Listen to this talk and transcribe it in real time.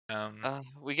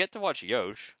We get to watch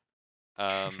Yosh.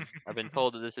 I've been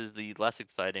told that this is the less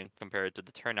exciting compared to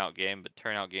the turnout game, but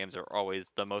turnout games are always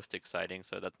the most exciting,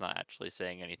 so that's not actually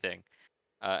saying anything.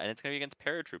 And it's going to be against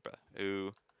Paratroopa,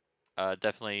 who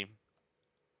definitely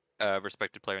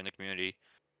respected player in the community.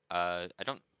 I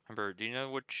don't remember. Do you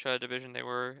know which division they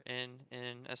were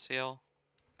in SCL?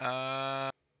 Uh,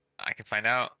 I can find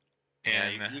out Yeah,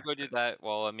 in. you go do that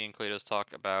while me and Kratos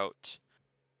talk about.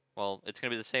 Well, it's going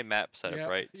to be the same map setup, Yeah,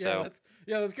 right? yeah, So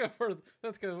let's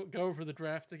go for the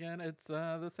draft again. It's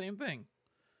the same thing.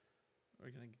 We're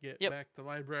gonna get yep, back to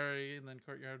library and then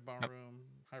courtyard, Yep. ballroom,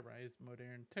 high rise,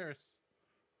 modern, terrace.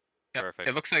 Yep. perfect.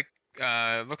 It looks like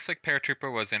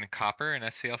Paratroopa was in copper in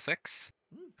SCL6.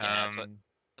 Hmm. Yeah,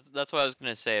 that's what I was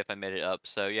going to say if I made it up.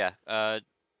 So yeah,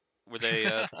 were they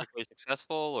particularly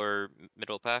successful or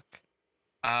middle pack?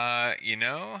 You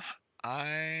know,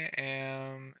 I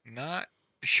am not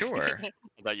sure.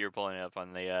 I thought you were pulling it up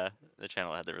on the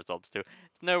channel that had the results too.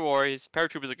 No worries.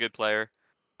 Paratroop is a good player.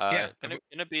 Yeah.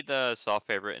 Gonna be the soft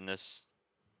favorite in this.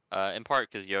 In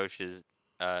part because Yosh is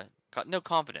got no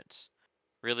confidence.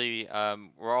 Really,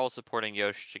 we're all supporting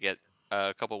Yosh to get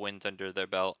a couple wins under their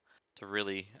belt to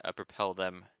really propel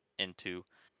them into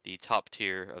the top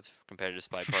tier of competitive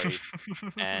spy party.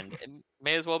 And it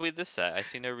may as well be this set. I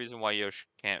see no reason why Yosh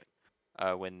can't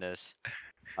win this.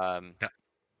 Um, No,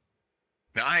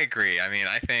 no, I agree. I mean,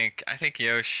 I think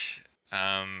Yosh,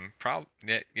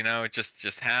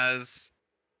 just has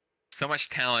so much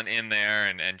talent in there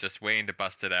and just waiting to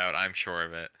bust it out. I'm sure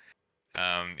of it.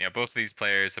 Both of these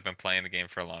players have been playing the game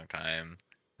for a long time,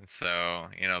 and so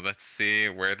let's see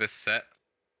where this set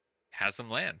has them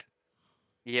land.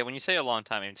 yeah, when you say a long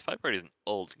time, I mean, Spy Party is an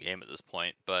old game at this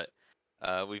point, but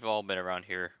we've all been around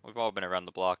here. We've all been around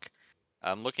the block.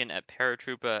 I'm looking at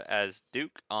Paratroopa as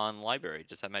Duke on Library.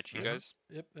 Does that match you Yep, guys?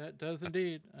 yep, that does That's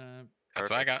indeed. that's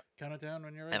what I Perfect. got. Count it down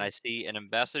when you're And I ready. see an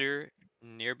ambassador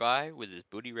nearby with his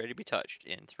booty ready to be touched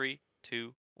in three,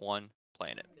 two, one,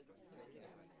 playing it.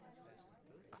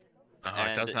 Oh,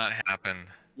 it does And not happen,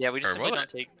 yeah, we just or simply will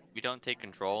it? don't take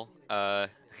control.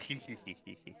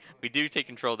 We do take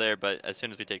control there, but as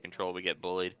soon as we take control, we get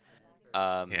bullied.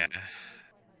 Yeah, Um,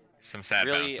 some sad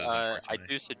really, bounces, I unfortunately.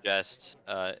 do suggest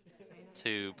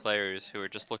to players who are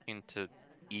just looking to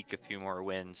eke a few more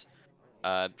wins,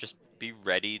 just be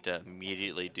ready to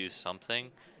immediately do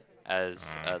something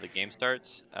as Uh, the game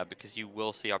starts, because you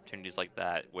will see opportunities like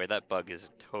that where that bug is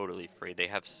totally free. They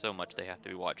have so much they have to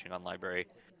be watching on library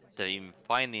to even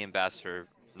find the ambassador,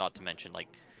 not to mention like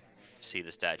see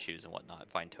the statues and whatnot.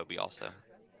 Find Toby also.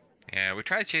 yeah, we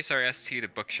try to chase our ST to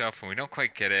bookshelf and we don't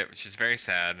quite get it, which is very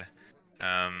sad.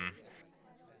 Um,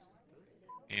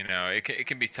 it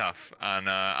can be tough. On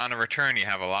a return, you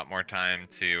have a lot more time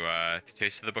to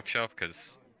chase to the bookshelf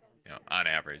because on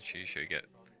average you should get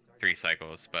 3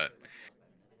 cycles, but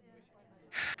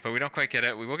we don't quite get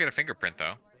it. We will get a fingerprint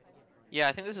though. Yeah,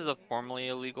 I think this is a formally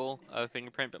illegal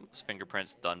fingerprint, but most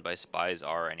fingerprints done by spies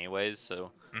are anyways,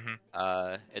 so Hmm.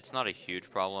 it's not a huge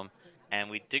problem. And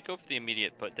we did go for the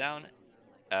immediate put down.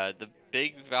 The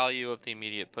big value of the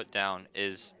immediate put down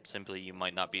is simply you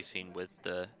might not be seen with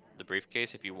the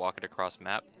briefcase if you walk it across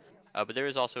map. But there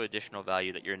is also additional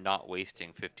value that you're not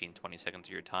wasting 15, 20 seconds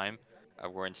of your time.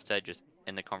 We're instead just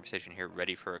in the conversation here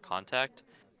ready for a contact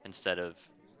instead of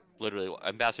literally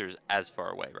ambassadors as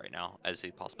far away right now as he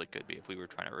possibly could be if we were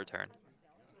trying to return.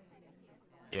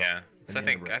 Yeah. So I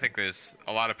think there's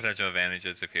a lot of potential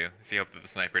advantages if you hope that the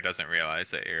sniper doesn't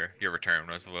realize that your return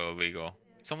was a little illegal.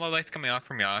 Some low lights coming off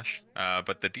from Yosh,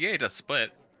 but the DA does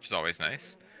split, which is always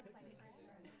nice.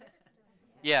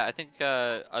 Yeah, I think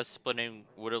us splitting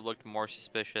would have looked more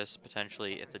suspicious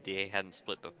potentially if the DA hadn't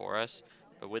split before us.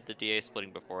 But with the DA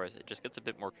splitting before us, it just gets a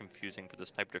bit more confusing for the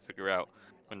sniper to figure out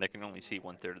when they can only see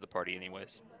 1/3 of the party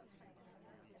anyways.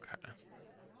 Okay.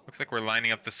 Looks like we're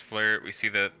lining up this flirt. We see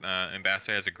that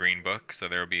Ambassador has a green book, so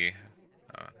there will be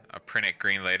a print at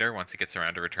green later once he gets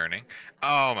around to returning.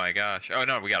 Oh my gosh. Oh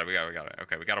no, we got it.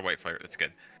 Okay, we got a white flirt. That's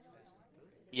good.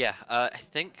 Yeah, I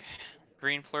think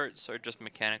green flirts are just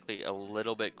mechanically a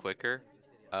little bit quicker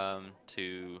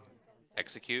to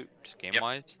execute, just Yep.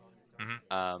 game-wise.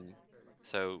 Hmm. Um,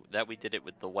 so that we did it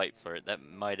with the white flirt, that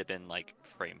might have been like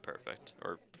frame perfect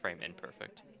or frame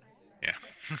imperfect.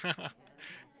 Yeah.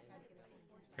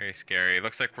 Very scary.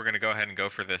 Looks like we're gonna go ahead and go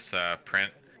for this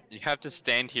print. You have to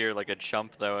stand here like a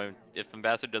chump though, and if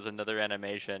Ambassador does another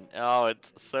animation, oh,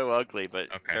 it's so ugly. But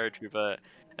Okay. Paratroopa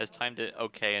has timed it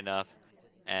okay enough,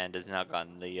 and has now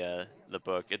gotten the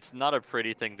book. It's not a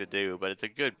pretty thing to do, but it's a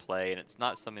good play, and it's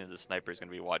not something that the sniper is going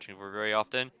to be watching for very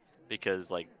often because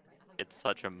like it's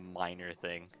such a minor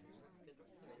thing.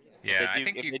 Yeah, I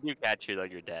think if you. they do catch you, though,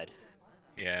 you're dead.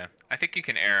 Yeah, I think you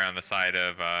can err on the side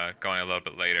of going a little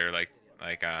bit later,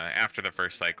 like after the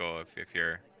first cycle, if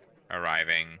you're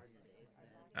arriving,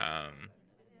 um,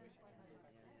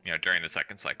 during the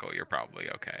second cycle, you're probably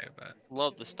okay. But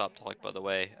Love the stop talk, by the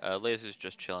way. Laser's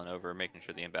just chilling over, making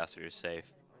sure the ambassador is safe.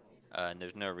 And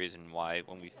there's no reason why,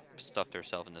 when we've stuffed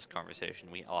ourselves in this conversation,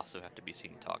 we also have to be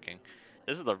seen talking.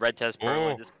 This is the red test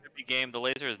Perlin. oh, This could be game. The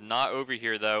laser is not over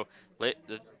here, though.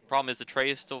 The problem is the tray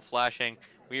is still flashing.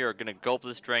 We are going to gulp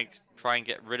this drink, try and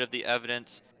get rid of the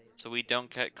evidence so we don't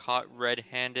get caught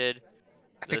red-handed.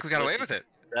 I think we This got away list has with it.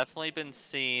 definitely been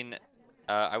seen.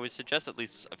 I would suggest at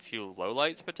least a few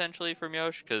lowlights potentially from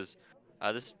Yosh, because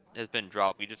this has been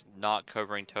dropped. We just not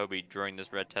covering Toby during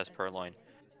this red test Purloin.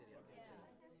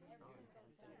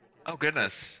 Oh Uh,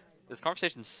 goodness. this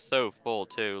conversation's so full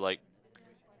too. Like,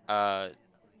 uh,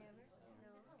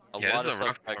 a Yeah, this lot is of a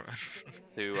rough, suspects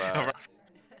to a rough,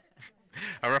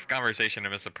 a rough conversation to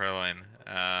miss a Purloin.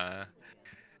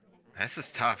 This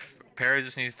is tough. Para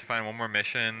just needs to find one more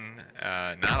mission,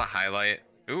 not a highlight.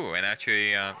 Ooh, and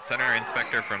actually, Center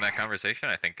Inspector from that conversation,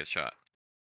 I think, gets shot.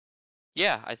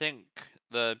 yeah, I think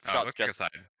the Oh, it shot's looks like a just side.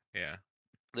 Yeah.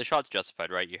 the shot's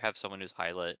justified, right? You have someone who's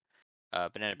highlight.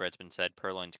 Banana Bread's been said.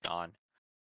 Purloin's gone.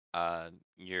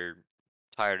 You're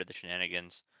tired of the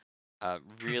shenanigans.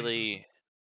 Really,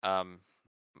 um,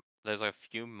 there's a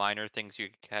few minor things you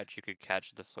could catch. You could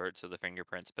catch the flirts of the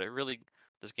fingerprints, but it really,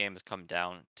 this game has come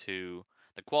down to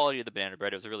the quality of the banana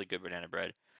bread. It was a really good banana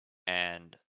bread,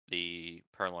 and the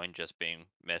purloin just being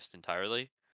missed entirely.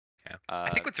 Yeah. I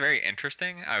Uh, think what's very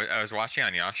interesting, I was watching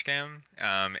on Yoshcam,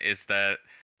 is that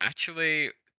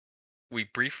actually we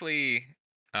briefly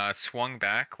swung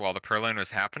back while the Purloin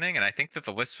was happening, and I think that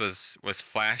the list was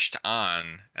flashed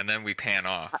on, and then we pan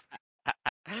off.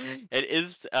 it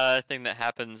is a thing that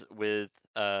happens with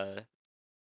red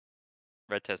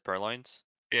test purloins.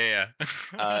 Yeah,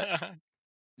 Uh, yeah.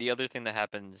 the other thing that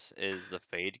happens is the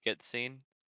fade gets seen,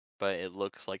 but it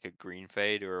looks like a green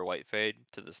fade or a white fade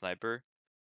to the sniper.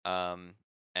 Um,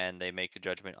 and they make a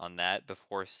judgment on that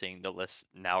before seeing the list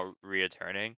now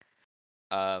returning.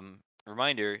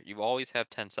 Reminder: you always have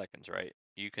 10 seconds, right?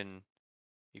 You can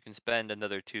spend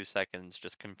another 2 seconds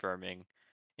just confirming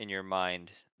in your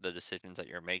mind the decisions that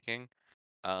you're making,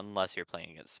 unless you're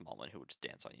playing against Smallman, who would just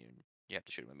dance on you and you have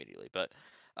to shoot him immediately. But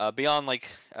beyond like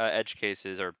edge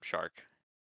cases or shark,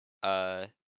 uh,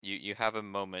 you have a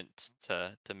moment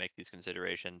to make these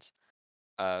considerations.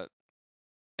 Uh,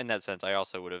 in that sense, I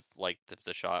also would have liked if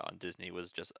the shot on Disney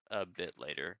was just a bit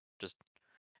later. Just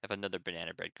if another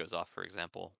banana bread goes off, for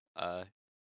example,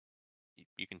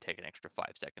 you can take an extra 5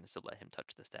 seconds to let him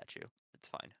touch the statue. It's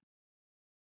fine.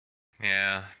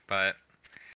 Yeah, but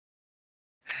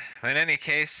in any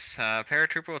case,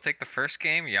 Paratroopa will take the first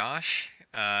game. Yosh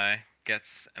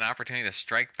gets an opportunity to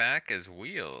strike back as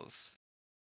Wheels.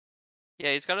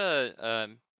 Yeah, he's got a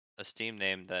Steam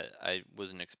name that I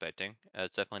wasn't expecting.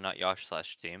 It's definitely not Yosh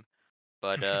slash Steam,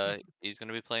 but he's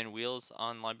gonna be playing Wheels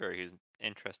on Library. He's an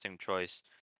interesting choice.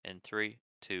 In 3,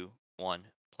 2, 1,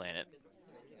 Planet.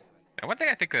 And one thing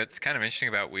I think that's kind of interesting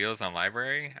about Wheels on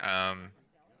Library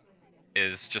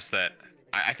is just that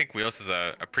I think Wheels is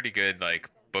a pretty good like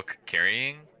book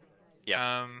carrying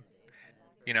Yeah, um,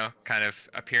 kind of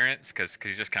appearance because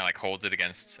he just kind of like holds it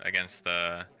against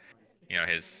the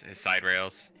his side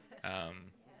rails. Um,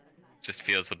 just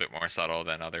feels a bit more subtle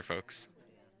than other folks.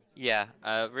 yeah.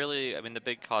 Really, I mean, the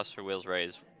big cost for Wheels Ray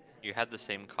is you had the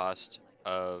same cost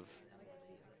of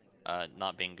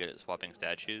not being good at swapping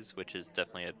statues, which is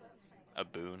definitely a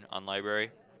boon on Library.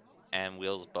 And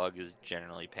Wheels Bug is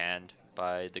generally panned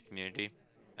by the community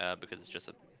because it's just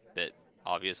a bit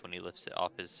obvious when he lifts it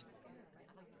off his.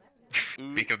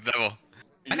 Ooh, Speak of the devil,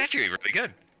 that's yeah, actually really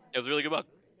good. it was a really good bug.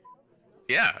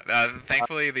 Yeah,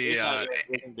 thankfully It the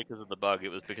wasn't because of the bug; it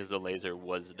was because the laser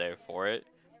was there for it.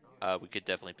 We could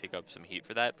definitely pick up some heat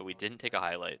for that, but we didn't take a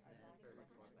highlight.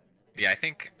 yeah I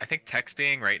think Tex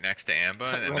being right next to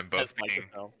Amba and Red them test both being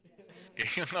microfilm.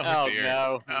 oh Oh dear,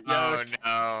 no, oh Yosh,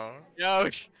 no.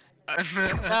 Yosh,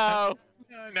 no.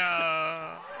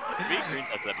 No. We green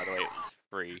tested that, by the way. It was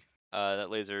free. That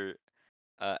laser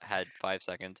had 5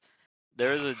 seconds.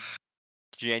 There is a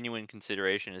genuine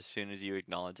consideration as soon as you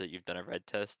acknowledge that you've done a red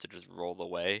test to just roll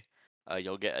away.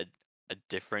 You'll get a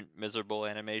different miserable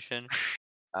animation.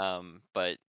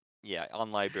 But yeah,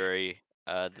 on library,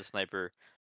 the sniper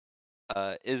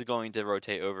is going to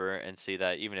rotate over and see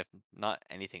that even if not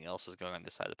anything else was going on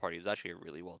this side of the party, it was actually a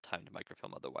really well timed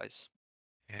microfilm otherwise.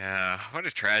 Yeah, what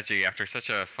a tragedy after such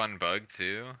a fun bug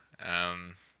too.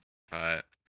 But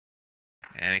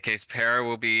in any case, Para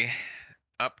will be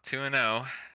up 2-0.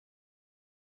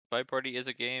 SpyParty is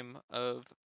a game of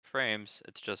frames.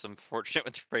 It's just unfortunate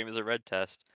when the frame is a red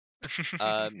test.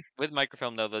 With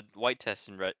microfilm though, the white test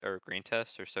and red or green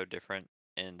test are so different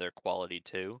in their quality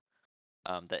too.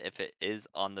 That if it is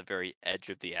on the very edge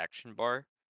of the action bar,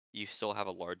 you still have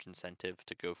a large incentive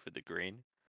to go for the green,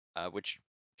 which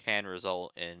can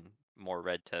result in more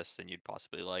red tests than you'd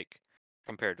possibly like,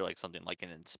 compared to like something like an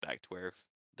inspect, where if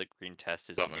the green test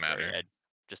is on Doesn't the very matter. edge,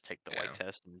 just take the white Yeah.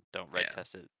 test and don't red Yeah.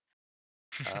 test it.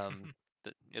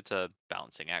 It's a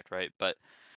balancing act, right? But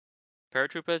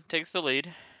Paratroopa takes the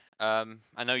lead.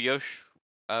 I know Yosh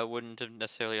wouldn't have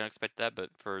necessarily expected that, but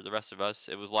for the rest of us,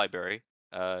 it was library.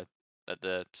 That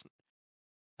the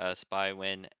spy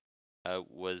win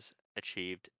was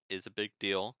achieved is a big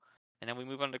deal. And then we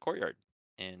move on to courtyard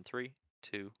in 3,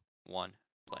 2, 1,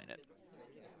 playing it.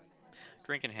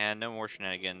 Drink in hand, no more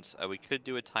shenanigans. We could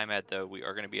do a time ad though. We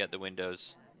are going to be at the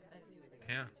windows.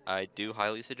 Yeah. I do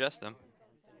highly suggest them.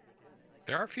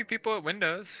 There are a few people at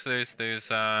windows. There's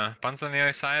buns on the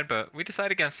other side, but we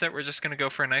decide against it. We're just gonna go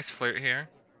for a nice flirt here.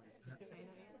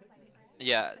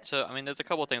 Yeah, so I mean, there's a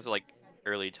couple things like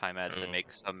early time ads that Oh.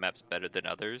 make some maps better than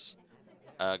others.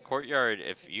 Courtyard,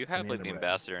 if you have me in like the the red.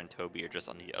 ambassador and Toby are just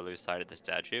on the other side of the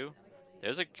statue,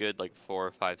 there's a good like 4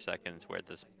 or 5 seconds where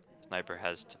the sniper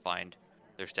has to find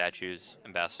their statues,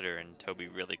 ambassador and Toby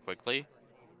really quickly.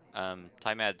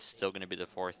 Time ad's still going to be the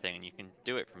fourth thing, and you can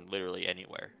do it from literally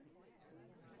anywhere.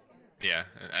 Yeah,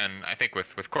 and I think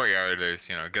with courtyard, there's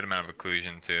a good amount of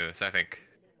occlusion too. So I think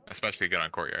especially good on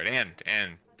courtyard,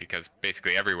 and because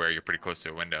basically everywhere you're pretty close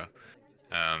to a window,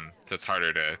 so it's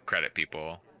harder to credit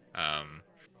people. Um,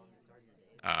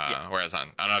 Yeah, whereas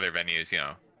on other venues,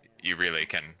 you really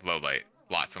can low light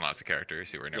lots and lots of characters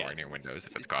who are yeah. nowhere near windows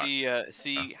if it's caught.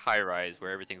 See high rise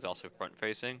where everything's also front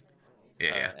facing.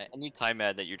 Yeah, yeah, Any time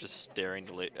ad that you're just staring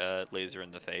the laser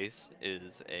in the face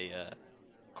is a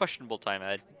questionable time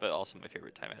ad, but also my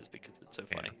favorite time ads because it's so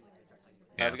yeah, funny.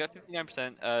 yeah. We got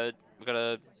 59%. We got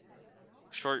a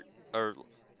short or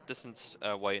distance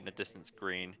white and a distance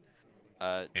green.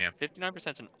 Uh, Yeah.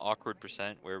 59% is an awkward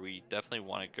percent where we definitely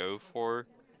want to go for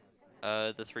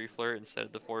the 3 flirt instead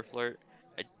of the 4 flirt.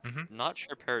 I'm Mhm. not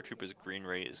sure Paratroopa's green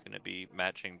rate is going to be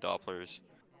matching Doppler's.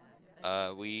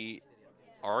 We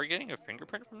are getting a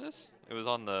fingerprint from this. It was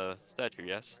on the statue,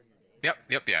 yes.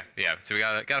 Yep, yeah. So we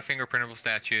got a fingerprintable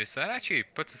statue. So that actually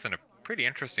puts us in a pretty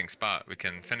interesting spot. We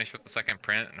can finish with the second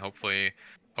print and hopefully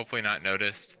not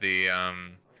noticed the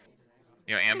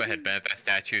Amba had been at that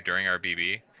statue during our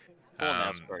BB. Full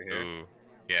NASCAR here. Ooh,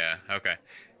 yeah, okay,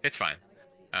 it's fine.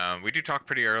 We do talk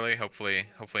pretty early. Hopefully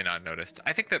not noticed.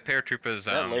 I think that Paratroopa's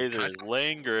That laser contact, is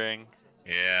lingering.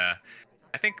 yeah.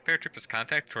 I think Paratroopa's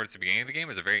contact towards the beginning of the game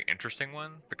is a very interesting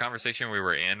one. The conversation we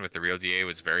were in with the real DA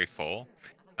was very full.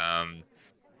 And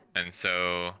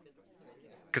so,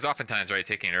 because oftentimes, right,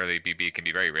 taking an early BB can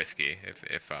be very risky if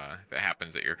it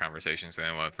happens that your conversations with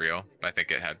anyone with real. But I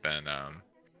think it had been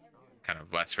kind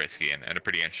of less risky and a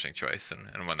pretty interesting choice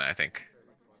and one that I think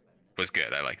was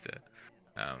good. I liked it.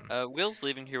 Will's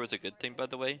leaving here was a good thing, by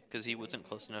the way, because he wasn't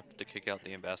close enough to kick out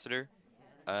the ambassador.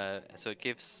 So it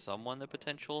gives someone the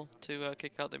potential to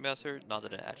kick out the ambassador. Not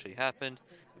that it actually happened.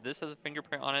 If this has a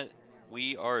fingerprint on it,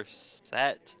 we are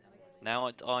set. Now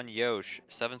it's on Yosh.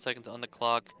 7 seconds on the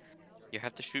clock. You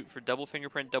have to shoot for double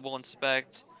fingerprint, double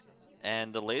inspect.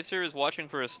 And the laser is watching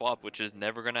for a swap, which is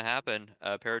never going to happen.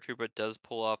 Paratroopa does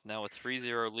pull off now a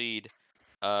 3-0 lead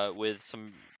with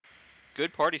some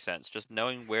good party sense, just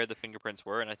knowing where the fingerprints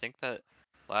were. And I think that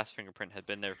last fingerprint had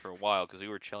been there for a while because we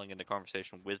were chilling in the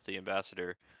conversation with the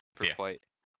ambassador for Yeah. quite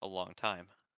a long time.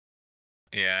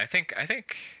 Yeah, I think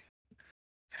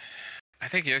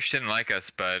Yosh didn't like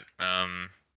us, but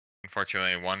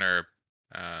unfortunately,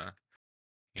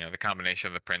 the combination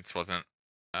of the prints wasn't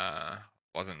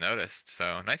noticed.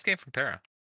 So nice game from Para.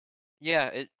 Yeah,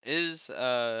 it is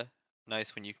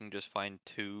nice when you can just find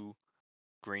 2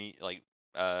 green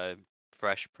uh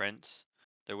fresh prints.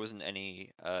 There wasn't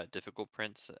any difficult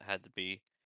prints that had to be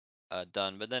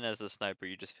done, but then as a sniper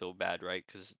you just feel bad, right?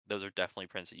 Because those are definitely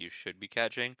prints that you should be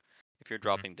catching. If you're Mhm.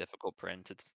 dropping difficult prints,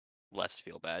 it's less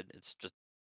feel bad. It's just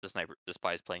the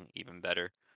spy is playing even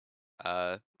better.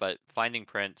 But finding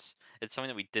prints, it's something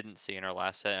that we didn't see in our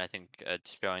last set, and I think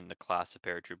it's showing the class of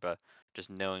Paratroopa, just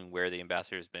knowing where the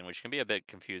ambassador's been, which can be a bit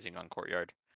confusing on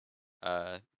courtyard.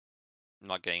 Uh,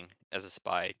 not getting as a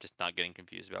spy, just not getting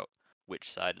confused about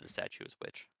which side of the statue is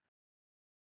which.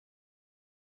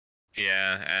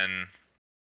 Yeah, and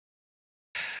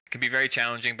it can be very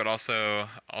challenging, but also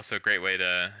a great way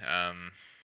to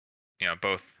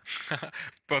both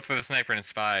both for the sniper and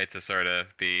spy to sort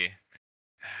of be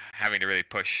having to really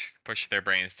push their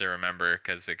brains to remember,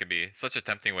 because it could be such a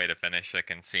tempting way to finish that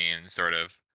can seem sort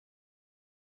of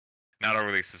not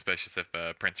overly suspicious if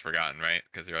the print's forgotten, right?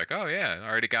 Because you're like, oh yeah,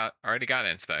 already got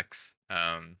inspects.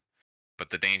 But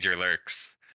the danger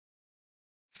lurks.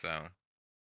 So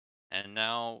And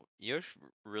now Yosh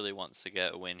really wants to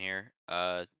get a win here.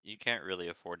 You can't really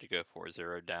afford to go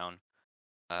 4-0 down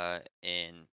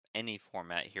in any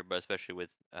format here, but especially with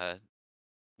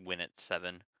win at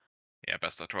 7. yeah,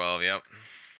 best of 12. Yep.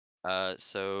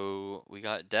 So we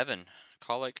got Devin,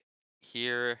 Colic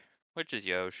here, which is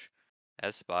Yosh,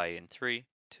 as Spy in 3,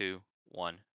 2,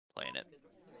 1, playing it.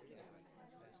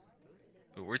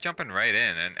 Ooh, we're jumping right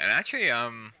in, and actually,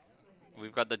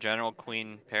 We've got the General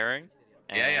Queen pairing,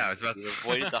 yeah, I and was about we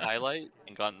avoided the to. highlight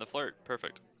and gotten the flirt.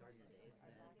 Perfect.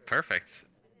 Perfect.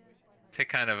 Take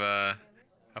kind of a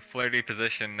flirty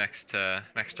position next to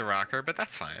Rocker, but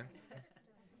that's fine.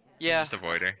 You can Yeah, just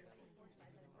avoid her.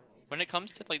 when it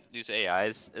comes to like these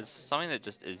AIs, it's something that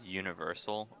just is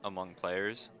universal among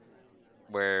players,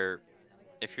 where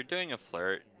if you're doing a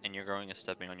flirt and you're going and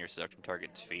stepping on your seduction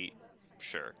target's feet,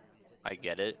 sure, I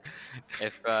get it.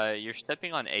 If you're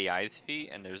stepping on AI's feet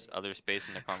and there's other space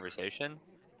in the conversation,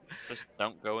 just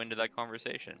don't go into that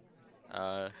conversation.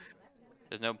 Uh,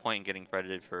 there's no point in getting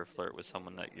credited for a flirt with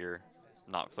someone that you're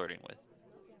not flirting with.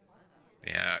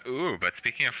 Yeah. Ooh, but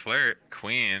speaking of flirt,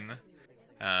 Queen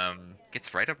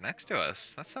gets right up next to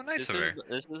us. That's so nice This of is her.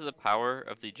 this is the power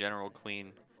of the General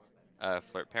Queen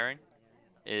flirt pairing.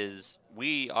 Is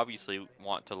we obviously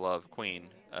want to love Queen,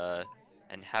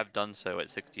 and have done so at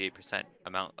 68%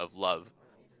 amount of love.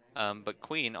 But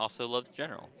Queen also loves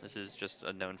General. This is just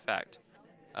a known fact.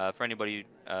 For anybody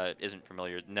who isn't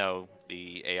familiar, no,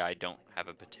 the AI don't have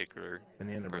a particular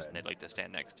Banana person bread. they'd like to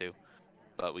stand next to,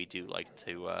 but we do like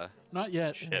to Not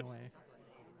yet, ship. anyway.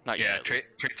 Not yet, Yeah, at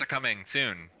least. traits are coming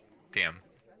soon. TM.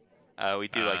 We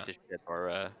do like to ship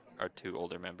our 2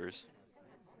 older members.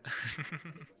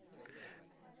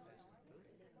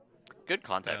 Good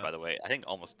contact, So, by the way. I think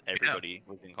almost yeah, everybody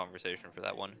was in conversation for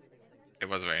that one. it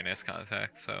was a very nice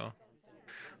contact. So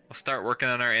we'll start working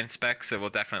on our inspects. It will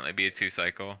definitely be a 2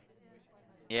 cycle.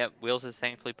 Yep, Wheels has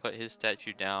thankfully put his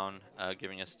statue down,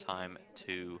 giving us time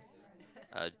to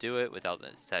do it without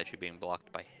the statue being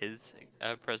blocked by his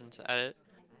presence at it.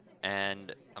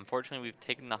 And unfortunately, we've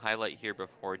taken the highlight here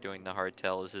before doing the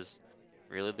hardtail. This is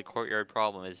really the courtyard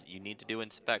problem: is you need to do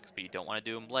inspects, but you don't want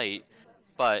to do them late.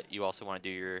 But you also want to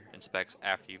do your inspects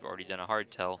after you've already done a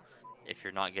hardtail. If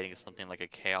you're not getting something like a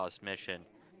chaos mission,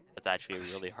 that's actually a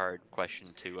really hard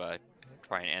question to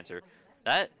try and answer.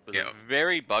 That was a Yeah,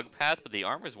 very bug path, but the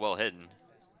armor is well hidden.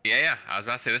 yeah. I was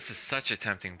about to say this is such a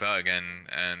tempting bug,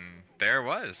 and there it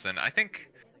was. And I think,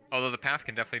 although the path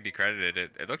can definitely be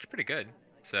credited, it looked pretty good.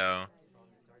 So,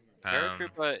 um,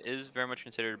 Paratroopa is very much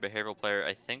considered a behavioral player.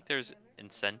 I think there's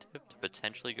incentive to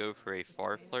potentially go for a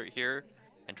far flirt here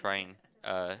and try and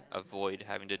avoid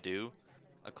having to do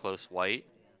a close white.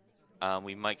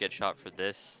 We might get shot for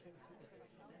this.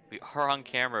 We are on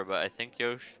camera, but I think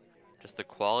Yosh, just the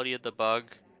quality of the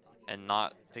bug and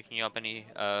not picking up any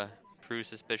true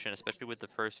suspicion, especially with the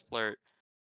first flirt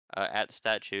at the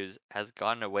statues, has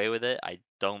gotten away with it. I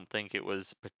don't think it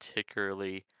was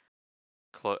particularly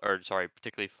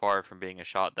particularly far from being a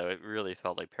shot, though. It really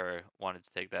felt like Para wanted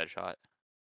to take that shot.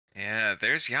 yeah,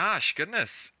 there's Yosh.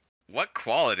 Goodness, what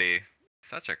quality!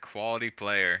 Such a quality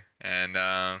player, and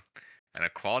a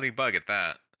quality bug at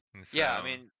that. And Yeah, I so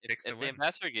mean, takes the if the win.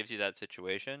 ambassador gives you that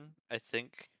situation, I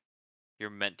think you're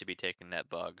meant to be taking that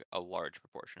bug a large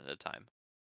proportion of the time.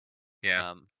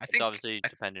 Yeah, I It's think. obviously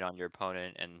dependent on your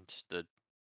opponent and the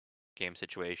game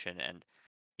situation, and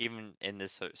even in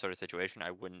this sort of situation, I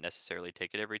wouldn't necessarily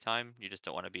take it every time. You just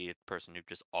don't want to be a person who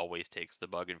just always takes the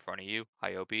bug in front of you.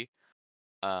 Hi, OP.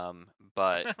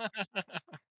 But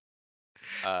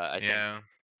I think Yeah,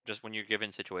 just when you're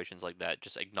given situations like that,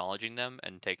 just acknowledging them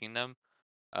and taking them.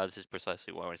 This is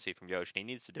precisely what I want to see from Yosh. And he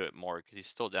needs to do it more because he's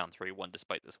still down 3-1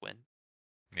 despite this win.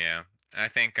 yeah. I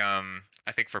think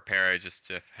for Para, just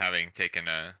having taken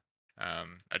a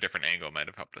different angle might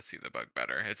have helped us see the bug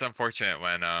better. It's unfortunate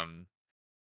when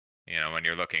when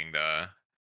you're looking the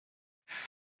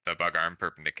bug arm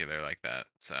perpendicular like that.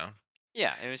 So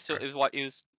Yeah, and it was still or- he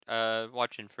was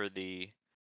watching for the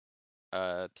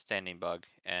standing bug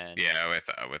and yeah, with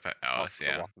also Alice, the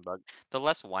yeah. walking bug. The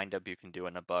less wind up you can do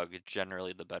in a bug,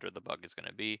 generally the better the bug is going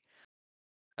to be.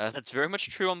 That's very much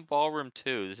true on Ballroom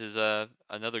too. This is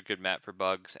another good map for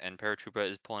bugs, and Paratroopa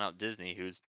is pulling out Disney,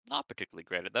 who's not particularly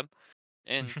great at them.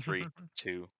 In 3,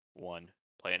 2, 1,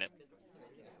 playing it.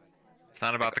 It's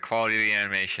not about the quality of the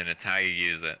animation; it's how you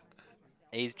use it.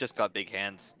 He's just got big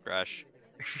hands, Crash.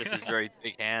 Just his very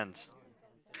big hands.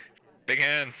 Big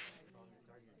hands.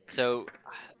 So,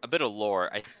 a bit of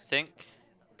lore. I think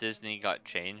Disney got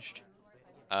changed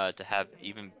to have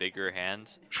even bigger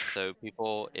hands, so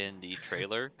people in the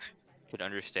trailer could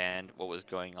understand what was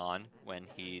going on when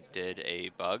he did a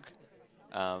bug.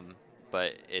 Um,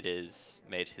 but it is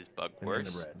made his bug Banana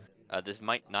worse. bread. This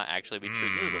might not actually be true.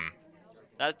 Ooh, Hmm.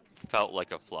 that felt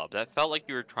like a flub. That felt like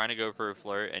you were trying to go for a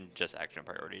flirt and just action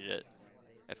prioritied it,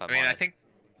 if I I'm mean, honest.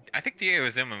 I think DA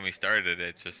was in when we started.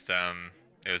 It's just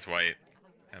it was white,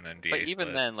 and then But DA even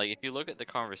split. then, like if you look at the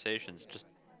conversations, just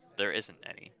there isn't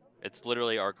any. It's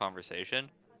literally our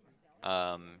conversation.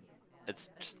 Um, it's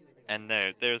just and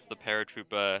there's the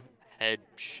Paratroopa head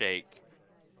shake.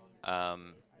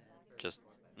 Um, just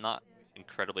not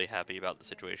incredibly happy about the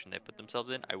situation they put themselves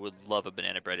in. I would love a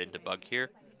banana bread into bug here,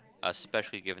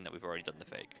 especially given that we've already done the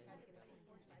fake.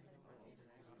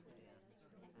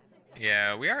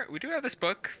 Yeah, we do have this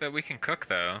book that we can cook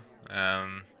though.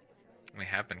 We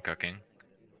have been cooking.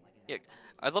 Yeah,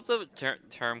 I love the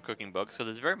term cooking books because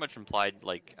it's very much implied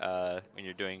like when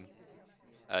you're doing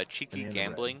cheeky Banana bread.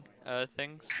 gambling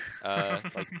things,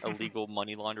 like illegal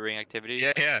money laundering Yeah,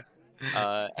 activities. yeah.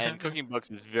 And cooking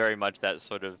books is very much that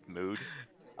sort of mood.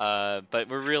 But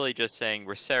we're really just saying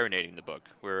we're serenading the book.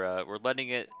 We're letting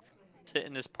it sit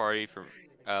in this party for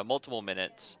multiple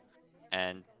minutes,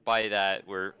 and by that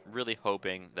we're really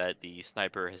hoping that the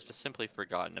sniper has just simply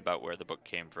forgotten about where the book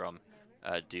came from,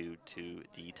 due to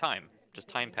the time, just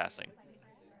time passing.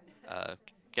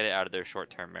 Get it out of their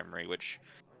short-term memory, which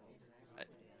if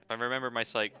I remember my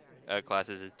psych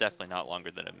classes, it's definitely not longer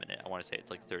than a minute. I want to say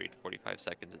it's like 30 to 45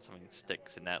 seconds that something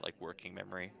sticks in that like working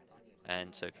memory.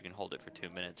 And so if you can hold it for 2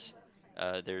 minutes,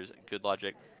 there's good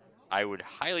logic. I would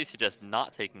highly suggest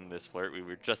not taking this flirt. We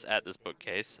were just at this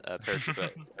bookcase.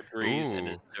 Paratroopa agrees and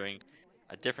is Ooh. doing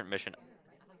a different mission.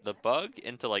 The bug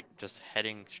into like just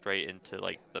heading straight into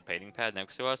like the painting pad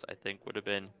next to us, I think would have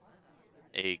been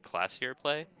a classier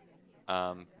play.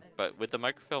 Um, but with the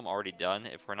microfilm already done,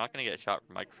 if we're not going to get shot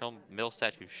from microfilm, mill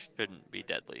statue shouldn't be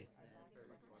deadly.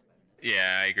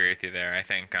 Yeah, I agree with you there. I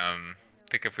think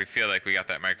if we feel like we got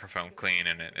that microphone clean,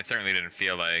 and it certainly didn't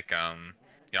feel like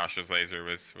Yasha's laser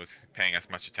was paying us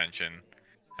much attention.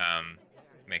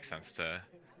 Makes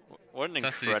What an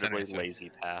sense to do center incredibly switch.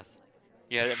 lazy path.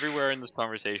 You had everywhere in this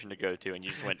conversation to go to, and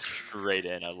you just went straight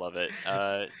in. I love it.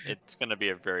 It's going to be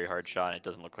a very hard shot. It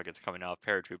doesn't look like it's coming off.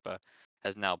 Paratroopa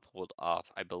has now pulled off,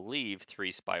 I believe,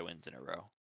 3 spy wins in a row.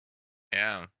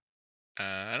 Yeah,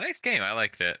 a nice game. I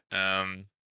liked it.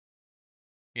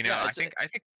 Yeah, I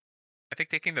think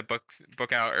taking the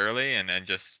book out early and then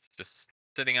just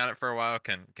sitting on it for a while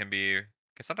can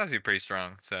sometimes be pretty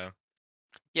strong. So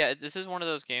yeah. This is one of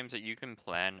those games that you can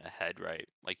plan ahead, right?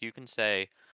 Like you can say,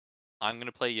 I'm going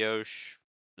to play Yosh.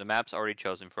 The map's already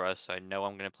chosen for us, so I know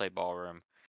I'm going to play Ballroom,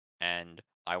 and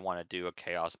I want to do a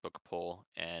chaos book pull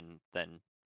and then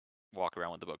walk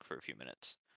around with the book for a few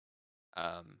minutes.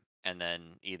 And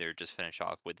then either just finish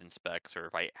off with inspects, or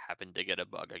if I happen to get a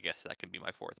bug, I guess that can be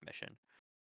my fourth mission.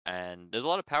 And there's a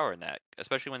lot of power in that,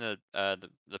 especially when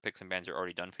the picks and bans are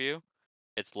already done for you.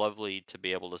 It's lovely to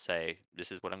be able to say,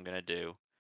 this is what I'm gonna do,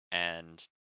 and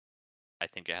I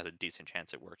think it has a decent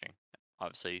chance at working.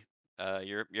 Obviously,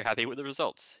 you're happy with the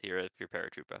results here if you're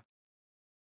Paratroopa.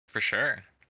 for sure.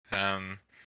 Um,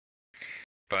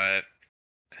 but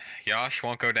Yosh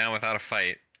won't go down without a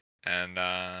fight, and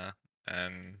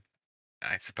and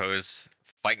I suppose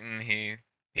fighting he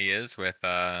is with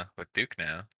Duke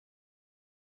now.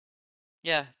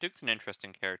 Yeah, Duke's an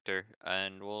interesting character,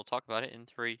 and we'll talk about it in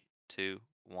 3, 2,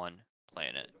 1,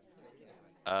 playing it.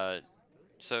 Uh,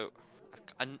 so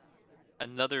an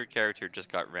another character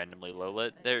just got randomly low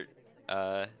lit. They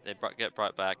get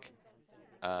brought back.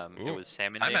 It Ooh, was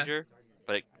Salmon I'm at. Danger,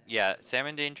 but yeah,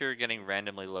 Salmon Danger getting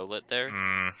randomly low lit there.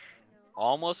 Mm,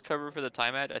 Almost covered for the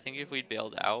time ad. I think if we'd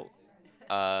bailed out,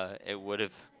 it would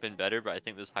have been better. But I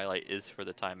think this highlight is for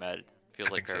the time ad. I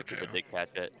Feels like think so too. Paratroopa did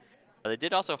catch it. They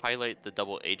did also highlight the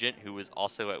double agent who was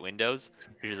also at Windows,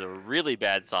 which is a really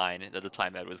bad sign that the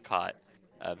time ad was caught,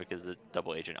 because the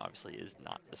double agent obviously is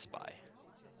not the spy.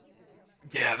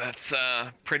 Yeah, that's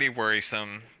pretty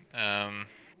worrisome. Um,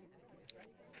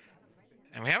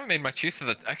 and we haven't made much use of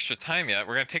the extra time yet.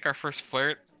 We're gonna take our first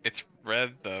flirt. It's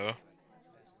red though.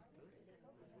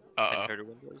 Uh Enter to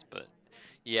Windows, but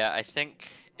yeah, I think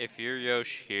if you're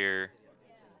Yosh here,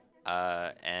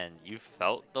 and you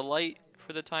felt the light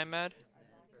for the time ad,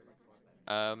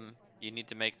 you need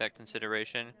to make that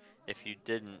consideration. If you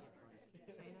didn't,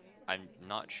 I'm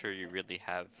not sure you really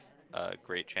have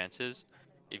great chances.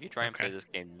 If you try oh. and play Okay. this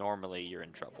game normally, you're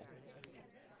in trouble.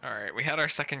 All right, we had our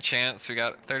second chance. We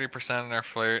got 30% in our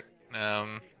flirt.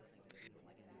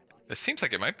 This seems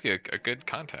like it might be a good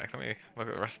contact. Let me look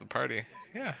at the rest of the party.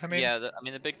 Yeah, I mean, Yeah, I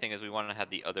mean the big thing is we want to have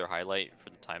the other highlight for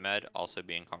the time ad also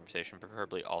be in conversation,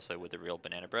 preferably also with the real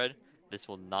banana bread. This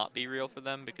will not be real for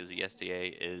them because the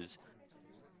SDA is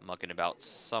mucking about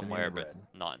somewhere, Banana but bread.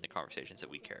 not in the conversations that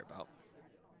we care about.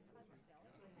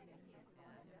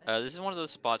 This is one of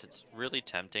those spots it's really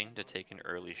tempting to take an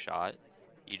early shot.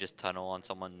 You just tunnel on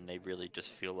someone and they really just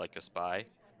feel like a spy.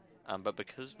 But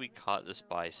because we caught the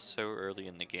spy so early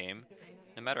in the game,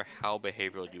 no matter how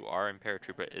behavioral you are, and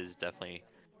Paratroopa is definitely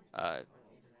uh,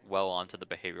 well onto the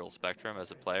behavioral spectrum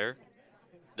as a player,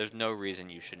 there's no reason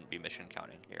you shouldn't be mission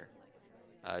counting here.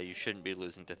 You shouldn't be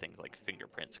losing to things like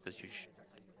fingerprints because you should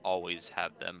always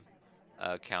have them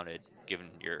counted given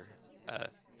your uh,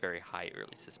 very high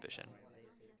early suspicion.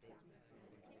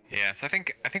 yeah. So I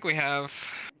think we have.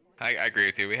 I agree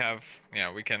with you. We have.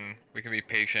 Yeah, we can be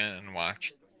patient and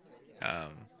watch.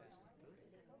 Um,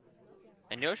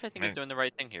 And Yosh, I think, is and doing the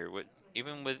right thing here.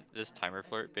 Even with this timer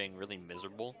flirt being really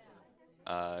miserable,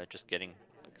 just getting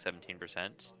like 17%,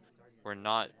 we're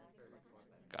not.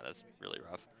 God, that's really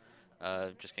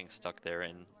rough. Just getting stuck there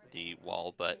in the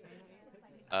wall, but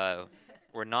uh,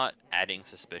 we're not adding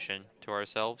suspicion to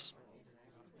ourselves.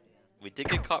 We did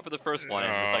get caught for the first one,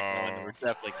 and the second one we're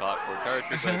definitely caught for.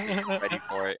 Paratroopa, just get ready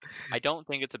for it. I don't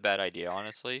think it's a bad idea,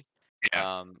 honestly.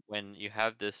 yeah. When you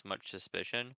have this much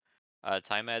suspicion,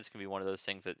 time ads can be one of those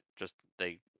things that just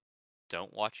they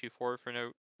don't watch you for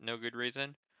no good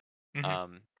reason.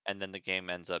 Hmm. And then the game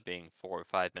ends up being 4 or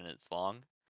 5 minutes long,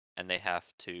 and they have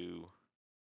to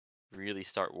really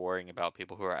start worrying about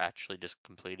people who are actually just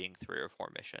completing 3 or 4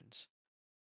 missions.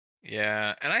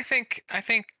 Yeah, and I think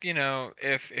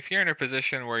if you're in a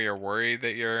position where you're worried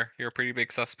that you're a pretty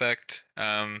big suspect,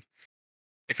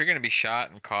 if you're gonna be shot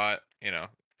and caught,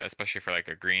 especially for like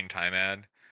a green time ad,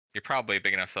 you're probably a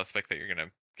big enough suspect that you're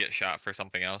gonna get shot for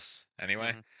something else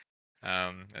anyway.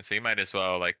 Hmm. And so you might as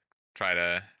well like try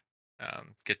to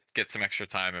get some extra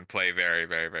time and play very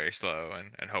very very slow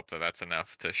and hope that that's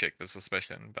enough to shake the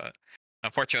suspicion. But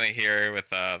unfortunately here with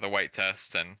the white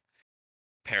test and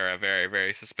Para very,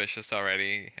 very suspicious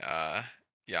already.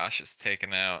 Yosh is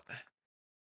taken out.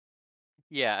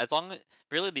 Yeah, as long as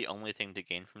really the only thing to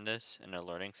gain from this in a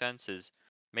learning sense is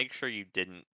make sure you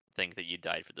didn't think that you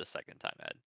died for the second time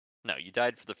ad. No, you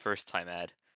died for the first time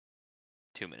ad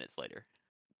 2 minutes later.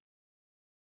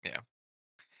 Yeah.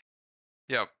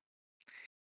 Yep.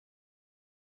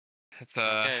 It's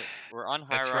Okay, we're on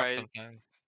high it's rough rise. sometimes.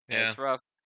 Yeah, Yeah. it's rough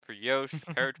for Yosh,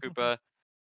 Paratroopa.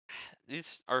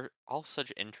 These are all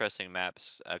such interesting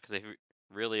maps because they've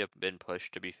really have been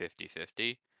pushed to be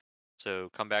 50-50. So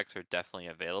comebacks are definitely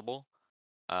available.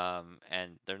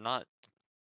 And they're not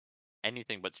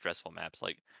anything but stressful maps.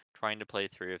 Like trying to play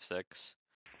 3 of 6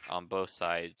 on both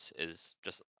sides is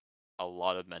just a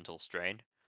lot of mental strain.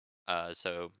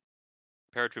 So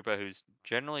Paratroopa, who's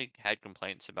generally had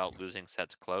complaints about losing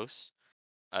sets close,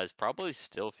 is probably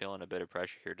still feeling a bit of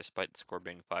pressure here despite the score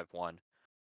being 5-1,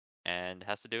 and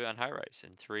has to do it on high rise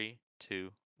in 3,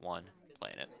 2, 1,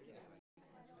 playing it.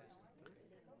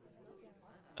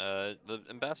 The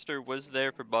ambassador was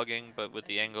there for bugging, but with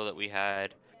the angle that we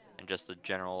had and just the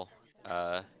general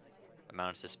uh,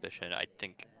 amount of suspicion, I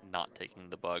think not taking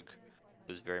the bug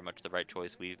was very much the right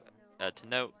choice. We've, to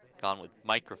note, gone with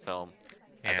microfilm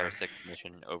as Yeah. our sixth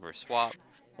mission over swap.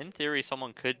 In theory,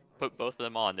 someone could put both of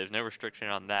them on. There's no restriction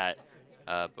on that,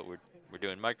 but we're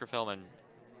doing microfilm, and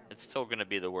it's still going to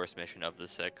be the worst mission of the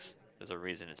 6. There's a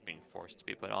reason it's being forced to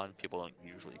be put on. People don't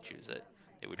usually choose it.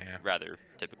 They would Yeah. rather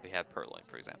typically have Purloin,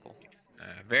 for example.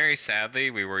 Very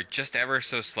sadly, we were just ever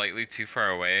so slightly too far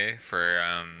away for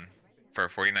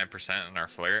 49% in our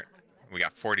flirt. We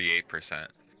got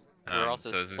 48%. We're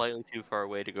also So this is slightly too far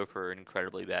away to go for an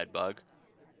incredibly bad bug.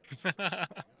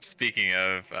 speaking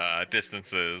of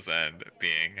distances and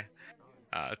being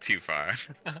too far.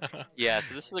 Yeah,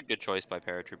 so this is a good choice by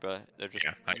Paratroopa. They're just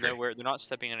Yeah, I agree. nowhere. They're not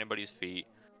stepping on anybody's feet.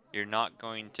 You're not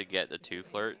going to get the 2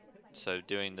 flirt. So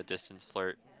doing the distance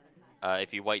flirt.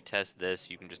 If you white test this,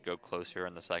 you can just go closer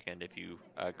on the second. If you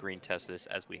green test this,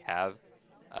 as we have,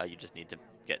 you just need to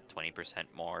get 20%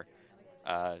 more.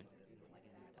 Uh,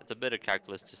 it's a bit of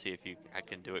calculus to see if I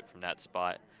can do it from that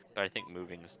spot, but I think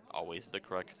moving's always the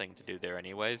correct thing to do there,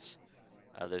 anyways.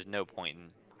 There's no point in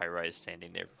high rise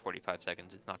standing there for 45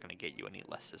 seconds. It's not going to get you any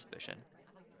less suspicion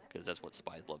because that's what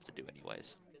spies love to do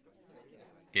anyways.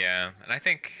 Yeah, and I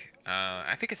think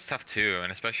it's tough too,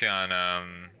 and especially on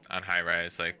high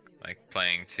rise, like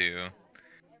playing to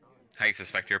how you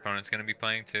suspect your opponent's going to be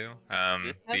playing too. This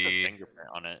has a fingerprint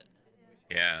on it.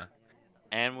 Yeah,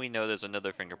 And we know there's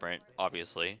another fingerprint,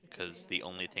 obviously, because the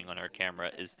only thing on our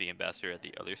camera is the ambassador at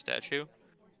the other statue.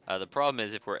 The problem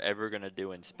is if we're ever going to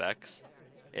do inspects,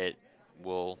 it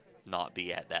will not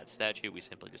be at that statue. We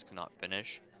simply just cannot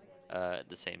finish the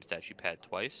same statue pad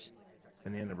twice.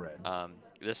 Banana bread.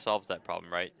 This solves that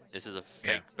problem, right? This is a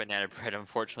Yeah. fake banana bread,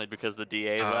 unfortunately, because the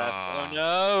DA left. Oh Ah.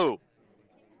 no!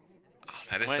 Oh,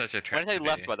 that is When, such a when I say tragedy.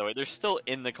 left, by the way, they're still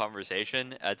in the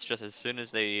conversation. It's just as soon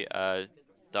as they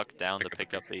duck down to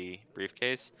pick up the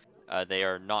briefcase, they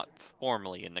are not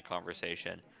formally in the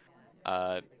conversation.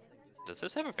 Does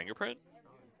this have a fingerprint?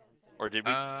 Or did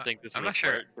we think this I'm was a not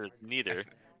sure. flirt? There's neither.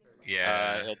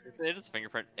 Yeah. It is a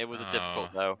fingerprint. It was a Oh.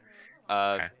 difficult though.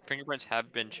 Okay. Fingerprints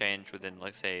have been changed within,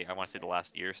 let's say, I want to say the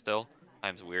last year still.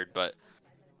 Time's weird, but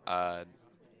uh,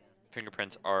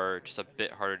 fingerprints are just a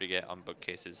bit harder to get on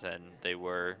bookcases than they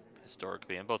were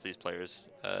historically, and both these players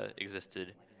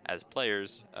existed as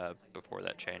players before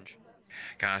that change.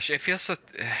 Gosh, it feels so.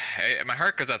 My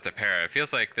heart goes out to Para. It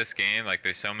feels like this game, like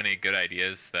there's so many good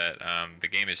ideas that the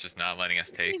game is just not letting us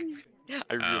take.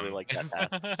 I really like that path.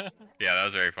 Yeah, that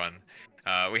was very fun.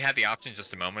 We had the option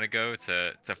just a moment ago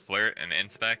to flirt and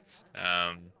inspect,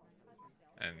 and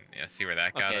see where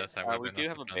that got Okay, us. That would have we been do not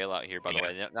have so a fun. bailout here, by the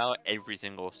Yeah. way. Now every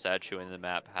single statue in the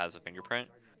map has a fingerprint,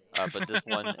 but this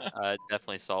one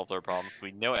definitely solved our problem.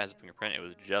 We know it has a fingerprint. It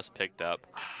was just picked up,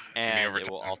 Give me and it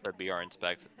will overtime. also be our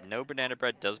inspect. No banana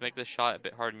bread does make this shot a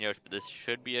bit hard in Yosh, but this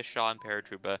should be a shot in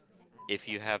Paratroopa if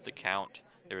you have the count.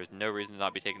 There is no reason to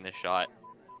not be taking this shot.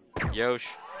 Yosh,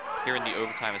 here in the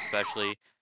overtime especially,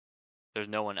 there's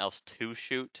no one else to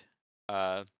shoot.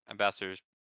 Ambassador's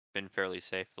been fairly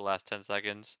safe the last 10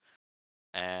 seconds.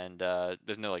 And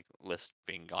there's no like list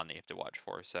being gone that you have to watch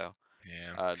for. So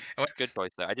Yeah. uh, And good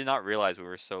choice there. I did not realize we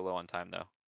were so low on time though.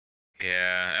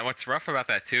 Yeah, and what's rough about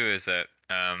that too is that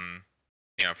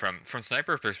from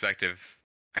sniper perspective,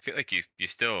 I feel like you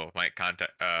still might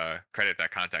credit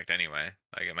that contact anyway.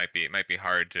 Like it might be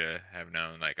hard to have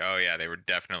known like, oh yeah, they were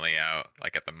definitely out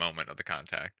like at the moment of the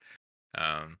contact.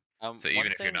 So One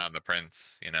even if you're thing, not in the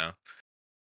prints,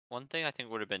 one thing I think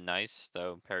would have been nice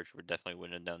though. Paratrooper definitely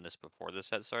wouldn't have known this before the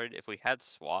set started. If we had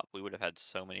swap, we would have had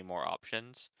so many more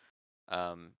options.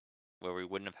 Um, where we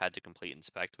wouldn't have had to complete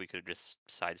inspect. We could have just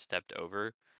sidestepped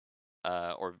over,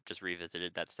 or just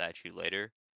revisited that statue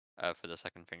later, for the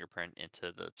second fingerprint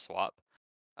into the swap.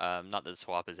 Not that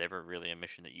swap is ever really a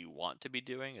mission that you want to be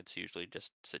doing. It's usually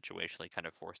just situationally kind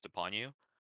of forced upon you.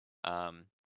 Um,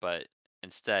 but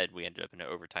instead, we ended up in an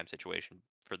overtime situation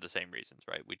for the same reasons,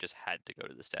 right? We just had to go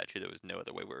to the statue. There was no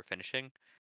other way we were finishing,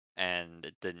 and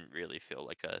it didn't really feel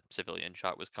like a civilian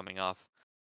shot was coming off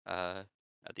uh,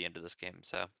 at the end of this game.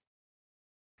 So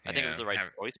I think it was yeah, the right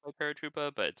choice by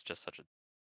Paratroopa, but it's just such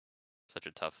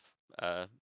a tough uh,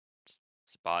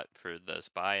 spot for the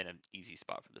spy and an easy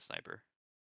spot for the sniper.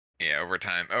 yeah.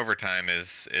 Overtime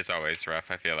is always rough.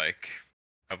 I feel like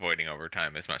avoiding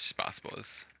overtime as much as possible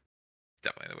is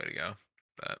definitely the way to go.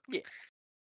 But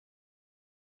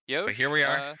Yeah. But here we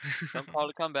are. Don't call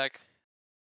it a comeback.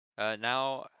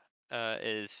 Now it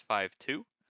is 5-2.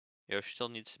 Yosh still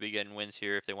needs to be getting wins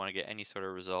here if they want to get any sort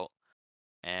of result.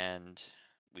 And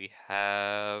we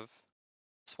have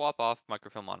swap off,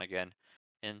 microfilm on again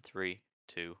in 3,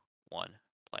 2, 1.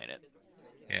 Playing it.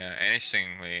 Yeah, and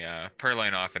interestingly,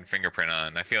 Purloin off and Fingerprint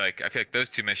on. I feel like those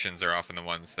two missions are often the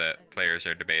ones that players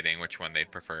are debating which one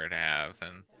they'd prefer to have,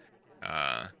 and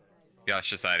Josh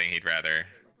deciding he'd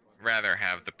rather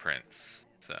have the Prince.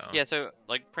 So Yeah, so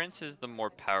like Prince is the more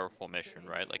powerful mission,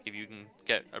 right? Like if you can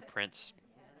get a Prince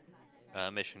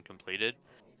mission completed,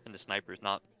 and the sniper's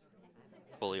not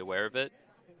fully aware of it,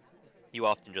 you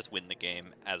often just win the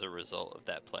game as a result of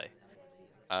that play.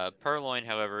 Purloin,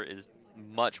 however, is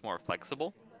much more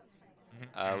flexible.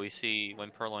 We see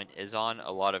when Purloin is on,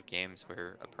 a lot of games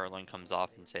where a Purloin comes off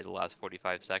in, say, the last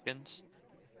 45 seconds,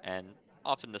 and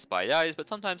often the spy dies, but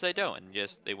sometimes they don't, and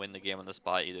just they win the game on the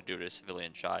spot either due to a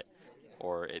civilian shot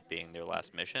or it being their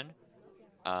last mission.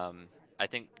 I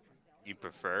think you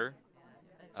prefer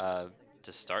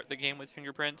to start the game with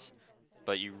fingerprints,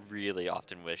 but you really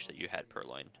often wish that you had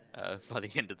Purloin by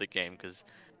the end of the game, because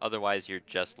otherwise you're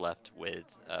just left with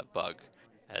Bug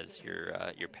as your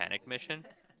panic mission.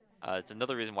 It's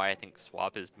another reason why I think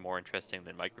swap is more interesting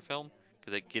than microfilm,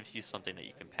 because it gives you something that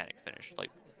you can panic finish,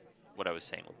 like what I was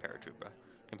saying with Paratroopa,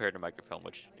 compared to microfilm,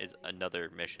 which is another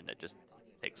mission that just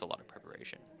takes a lot of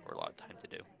preparation or a lot of time to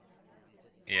do.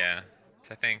 yeah, so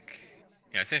I think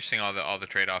it's interesting all the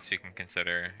trade-offs you can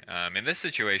consider. In this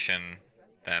situation,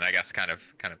 then I guess kind of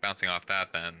bouncing off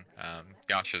that, then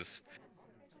Josh has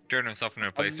driven himself into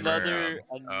a place where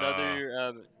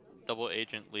Another double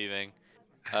agent leaving.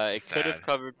 That's so It could have sad.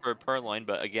 covered for Purloin,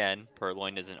 but again,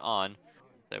 Purloin isn't on,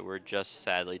 so we're just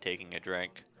sadly taking a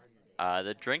drink.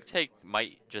 The drink take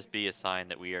might just be a sign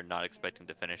that we are not expecting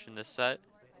to finish in this set,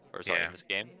 or sorry, Yeah, in this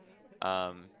game,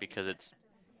 because it's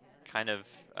kind of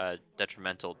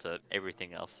detrimental to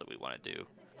everything else that we want to do,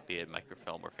 be it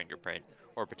microfilm or fingerprint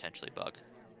or potentially bug.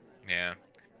 yeah.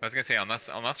 I was gonna say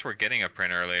unless we're getting a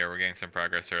print early or we're getting some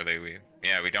progress early, we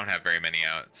don't have very many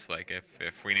outs. Like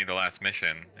if we need the last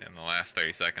mission in the last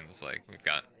 30 seconds, like we've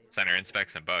got center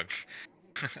inspects and bug,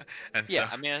 and so Yeah,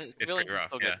 I mean, a it's civilian pretty can rough.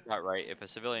 still get Yeah, shot right. If a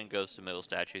civilian goes to middle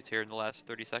statues here in the last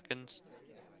 30 seconds,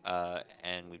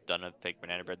 and we've done a fake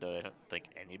banana bread, though I don't think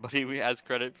anybody has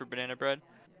credit for banana bread,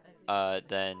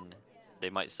 then they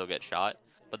might still get shot.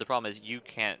 But the problem is you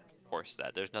can't force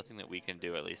that. There's nothing that we can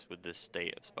do, at least with this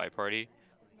state of Spy Party,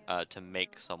 to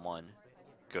make someone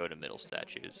go to middle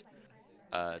statues.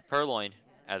 Purloin,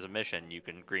 as a mission, you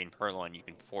can green Purloin, you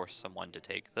can force someone to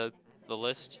take the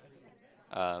list.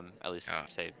 At least uh,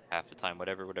 say half the time,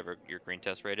 whatever your green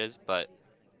test rate is. But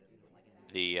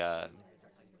the uh,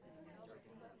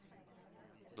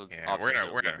 the yeah. We're in options a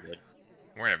are we're in a limited.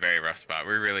 we're in a very rough spot.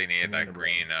 We really needed Banana that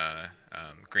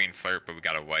bread. green flirt, but we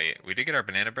got a white. We did get our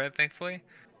banana bread, thankfully.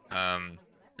 The And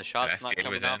shot's not SDA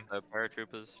was coming in. off the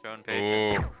Paratroopa's showing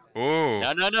patience. Ooh, ooh.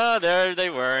 No, there they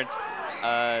weren't.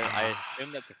 I Ah.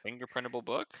 assume that's a fingerprintable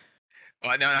book.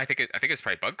 Well, no, I think it's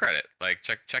probably bug credit. Like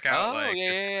check out Oh like yeah,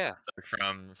 this yeah, yeah.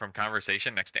 from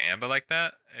conversation next to Amba like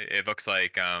that. It looks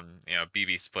like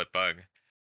BB split bug.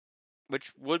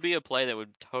 Which would be a play that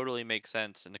would totally make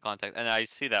sense in the context. And I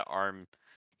see that arm.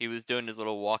 He was doing his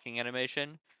little walking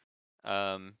animation,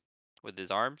 um, with his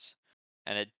arms,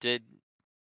 and it did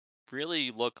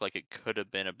really look like it could have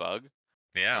been a bug.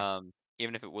 Yeah,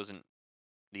 Even if it wasn't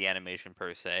the animation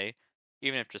per se,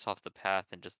 even if just off the path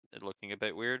and just it looking a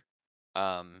bit weird.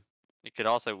 Um, it could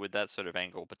also, with that sort of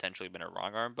angle, potentially been a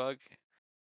wrong arm bug.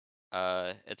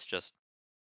 It's just,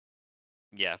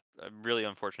 yeah, a really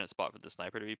unfortunate spot for the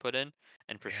sniper to be put in,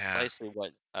 and yeah, precisely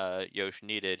what Yosh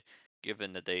needed,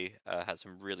 given that they had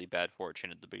some really bad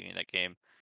fortune at the beginning of that game,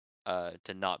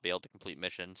 to not be able to complete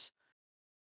missions,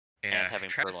 and yeah. having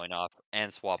Purloin off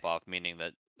and swap off, meaning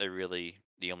that they really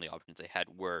the only options they had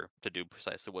were to do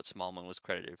precisely what Smallman was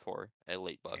credited for, a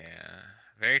late bug. Yeah,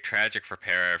 very tragic for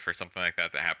Para for something like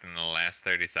that to happen in the last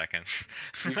 30 seconds.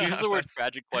 We've used the word That's-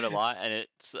 tragic quite a lot, and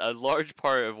it's a large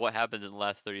part of what happens in the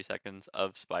last 30 seconds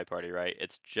of Spy Party, right?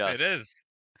 It's it just is.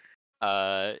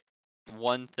 uh,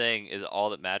 one thing is all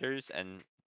that matters, and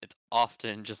it's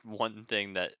often just one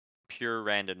thing that pure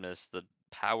randomness, the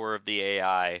power of the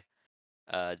AI,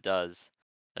 does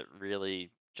that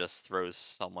really just throws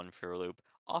someone for a loop.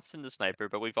 Often the sniper,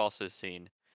 but we've also seen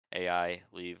AI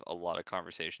leave a lot of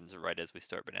conversations right as we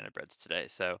start Banana Breads today.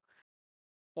 So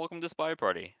welcome to Spy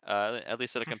Party, at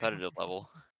least at a competitive level.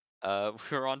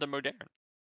 We're on to Modern.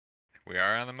 We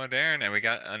are on the modern, and we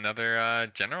got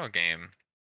another general game.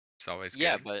 It's always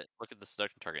Yeah, good. but look at the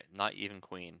seduction target. Not even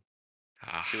Queen.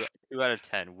 Ah, Two out of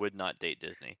 10 would not date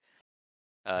Disney.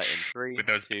 In with three,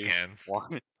 those big two, hands.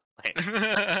 one.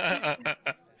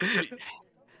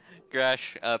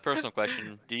 Grash, personal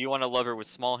question. Do you want a lover with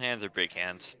small hands or big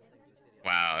hands?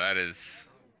 Wow, that's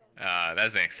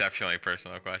an exceptionally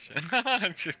personal question.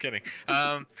 I'm just kidding.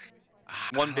 I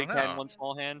One don't big hand, know. one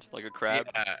small hand, like a Yeah, crab?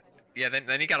 yeah.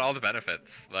 Then you got all the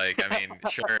benefits. Like, I mean,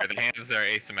 sure, the hands are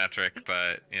asymmetric,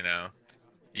 but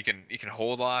you can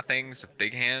hold a lot of things with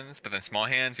big hands, but then small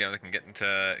hands, they can get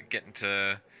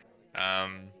into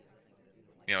um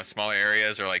smaller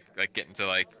areas or like get into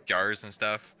like jars and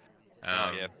stuff.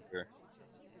 Oh yeah, Um, for sure.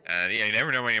 and yeah, you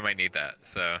never know when you might need that.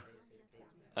 So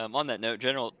On that note,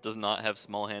 General does not have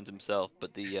small hands himself,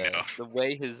 but no. the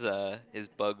way his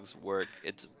bugs work,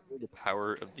 it's really the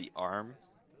power of the arm.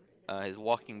 His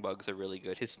walking bugs are really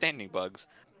good. His standing bugs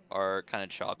are kind of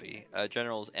choppy.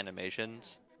 General's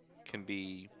animations can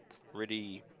be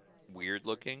pretty weird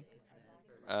looking.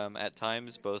 At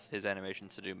times, both his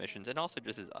animations to do missions and also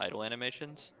just his idle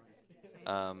animations.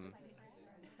 Um,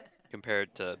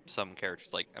 compared to some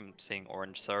characters, like I'm seeing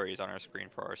Orange Sari's on our screen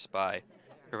for our spy.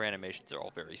 Her animations are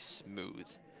all very smooth.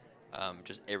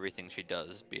 Just everything she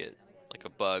does, be it like a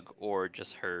bug or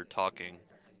just her talking,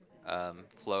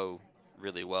 flow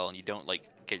really well, and you don't like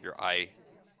get your eye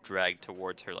dragged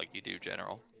towards her like you do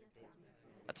General.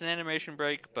 That's an animation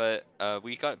break, but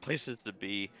we got places to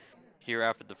be here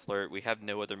after the flirt. We have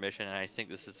no other mission, and I think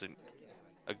this is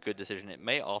a good decision. It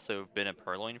may also have been a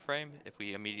Purloin frame. If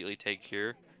we immediately take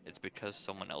here, it's because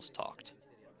someone else talked.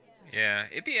 Yeah,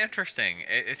 it'd be interesting.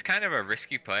 It's kind of a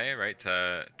risky play, right?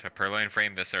 To purloin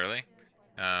frame this early,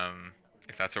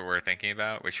 if that's what we're thinking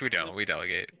about, which we don't. We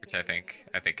delegate, which I think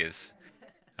is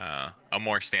a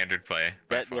more standard play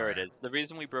by There it far. is. The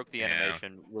reason we broke the Yeah.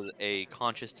 animation was a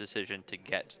conscious decision to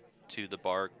get to the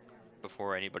bar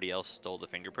before anybody else stole the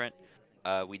fingerprint.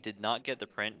 We did not get the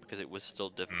print because it was still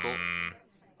difficult, Mm,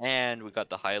 and we got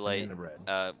the In highlight the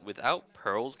red. without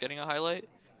Pearls getting a highlight.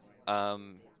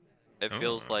 Um, it ooh.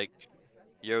 feels like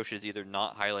Yosh is either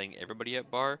not highlighting everybody at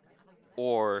bar,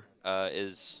 or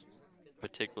is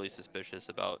particularly suspicious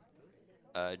about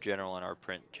general and our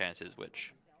print chances,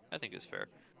 which I think is fair.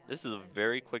 This is a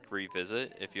very quick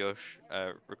revisit. If Yosh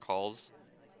recalls,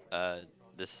 uh,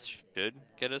 this should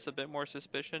get us a bit more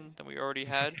suspicion than we already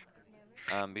had,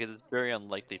 because it's very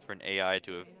unlikely for an AI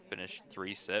to have finished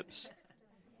 3 sips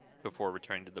before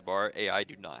returning to the bar. AI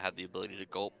do not have the ability to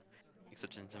gulp,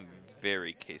 except in some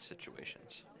very case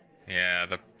situations. Yeah,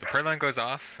 the Perlin goes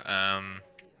off.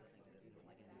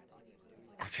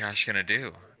 What's Josh gonna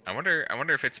do? I wonder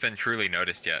if it's been truly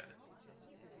noticed yet.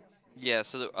 Yeah,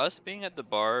 so us being at the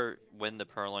bar when the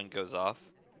purloin goes off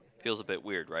feels a bit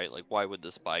weird, right? Like, why would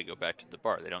the spy go back to the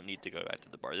bar? They don't need to go back to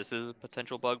the bar. This is a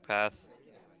potential bug path,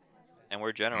 and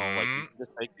we're general. Like, you Mm, can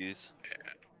just take these.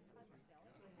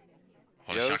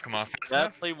 will the Yosh shot come off fast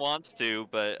enough? definitely wants to,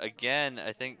 but again,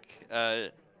 I think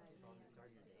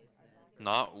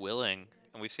not willing.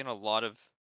 And we've seen a lot of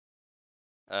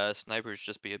snipers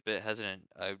just be a bit hesitant.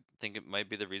 I think it might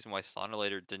be the reason why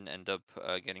Sonolator didn't end up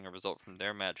getting a result from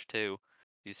their match too.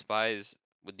 These spies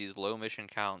with these low mission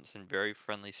counts and very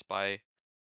friendly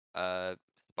uh,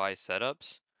 spy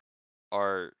setups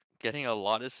are getting a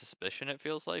lot of suspicion, it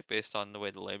feels like, based on the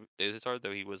way the lasers are,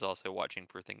 though he was also watching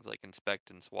for things like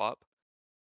inspect and swap.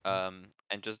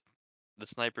 And just the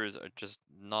snipers are just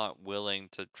not willing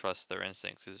to trust their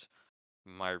instincts, is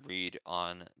my read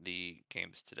on the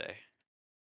games today.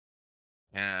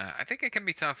 Yeah, I think it can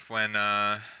be tough when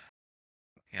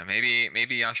yeah,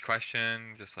 maybe Yash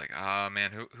questioned, just like, oh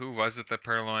man, who was it that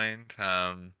purloined?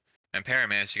 And Para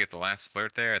managed to get the last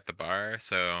flirt there at the bar,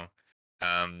 so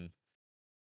um,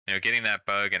 getting that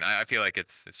bug, and I feel like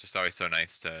it's just always so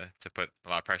nice to put a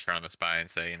lot of pressure on the spy and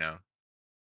say,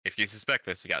 if you suspect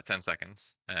this, you got 10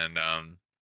 seconds, and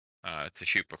to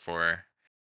shoot before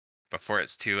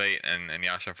it's too late, and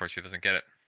Yash unfortunately doesn't get it.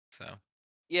 So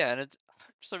Yeah, and it's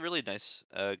just a really nice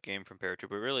game from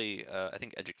Paratroopa. Really, I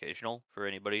think educational for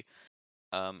anybody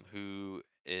who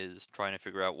is trying to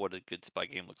figure out what a good spy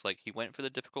game looks like. He went for the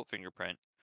difficult fingerprint,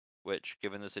 which,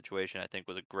 given the situation, I think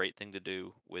was a great thing to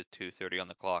do with 2:30 on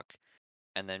the clock.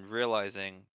 And then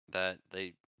realizing that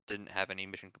they didn't have any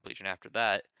mission completion after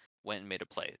that, went and made a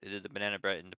play. They did the banana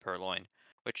bread into purloin,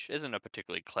 which isn't a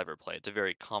particularly clever play. It's a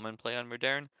very common play on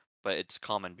Modern, but it's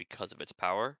common because of its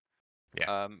power.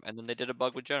 yeah. And then they did a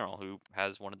bug with General, who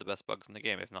has one of the best bugs in the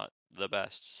game, if not the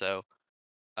best. So,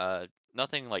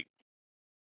 nothing like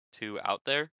too out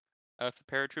there for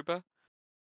Paratroopa,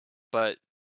 but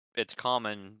it's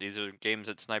common. These are games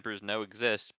that snipers know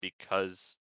exist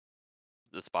because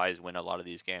the spies win a lot of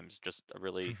these games. Just a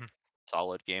really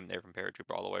solid game there from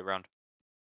Paratrooper all the way around.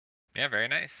 Yeah, very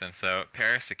nice. And so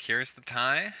Paris secures the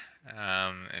tie.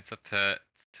 It's up to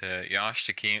Yosh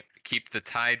to keep the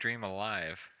tie dream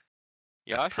alive.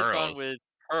 As Yosh has gone pearls. with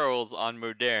Pearls on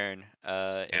Modern.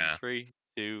 In Yeah, 3,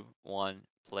 2, 1,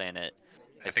 Planet.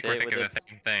 I I think say we're it with thinking a the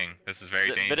same thing. This is very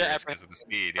bit of dangerous because apprehension. of the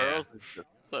speed. Yeah, Pearls is just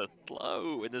so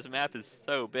slow, and this map is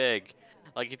so big.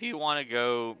 Like, if you want to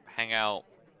go hang out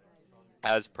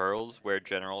as Pearls, where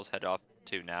Generals head off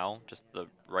to now, just the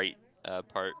right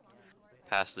part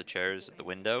past the chairs at the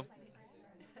window,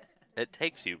 it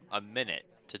takes you a minute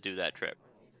to do that trip.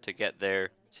 To get there,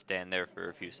 stand there for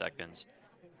a few seconds,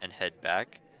 and head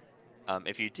back.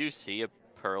 If you do see a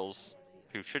Pearls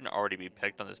who shouldn't already be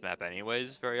picked on this map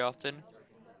anyways very often,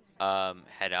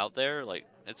 head out there, like,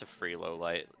 it's a free low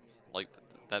light. Like,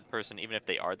 that person, even if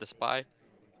they are the spy,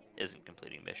 isn't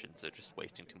completing missions. They're just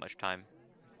wasting too much time.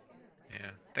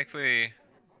 yeah. Thankfully,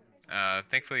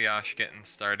 Yosh getting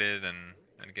started and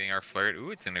getting our flirt.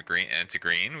 Ooh, it's in a green. And it's a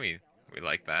green. We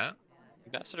like that.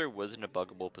 Ambassador was in a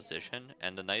buggable position,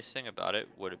 and the nice thing about it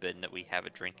would have been that we have a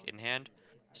drink in hand,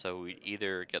 so we'd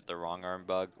either get the wrong arm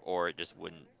bug or it just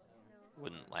wouldn't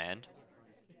land.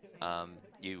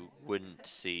 You wouldn't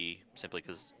see, simply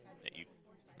because you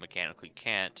mechanically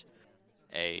can't,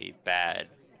 a bad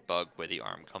bug where the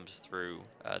arm comes through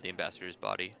the ambassador's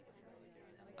body.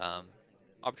 Um,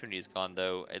 Opportunity is gone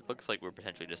though. It looks like we're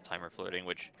potentially just timer floating,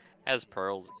 which as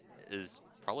pearls is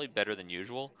probably better than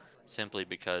usual, simply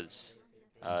because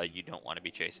you don't want to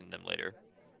be chasing them later.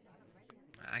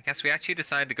 I guess we actually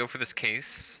decided to go for this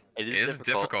case. It It is is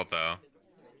difficult. difficult though.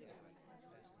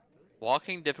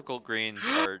 Walking difficult greens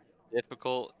are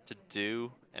difficult to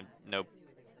do, and no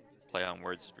play on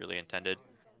words really intended.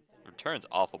 return's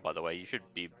awful, by the way. You should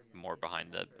be more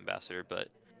behind the ambassador, but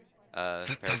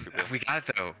Paratroopa. We got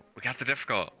it though. We got the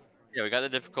difficult. Yeah, we got the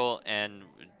difficult, and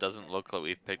it doesn't look like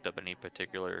we've picked up any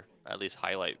particular, at least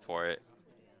highlight for it.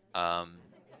 Um,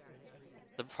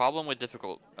 the problem with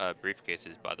difficult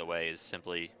briefcases, by the way, is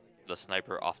simply the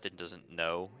sniper often doesn't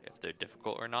know if they're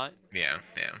difficult or not. Yeah,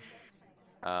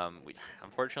 yeah, We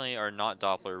unfortunately are not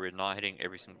Doppler. We're not hitting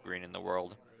every single green in the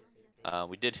world.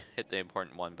 We did hit the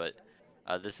important one, but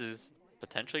this is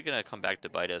potentially going to come back to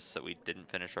bite us that we didn't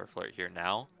finish our flirt here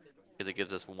now, because it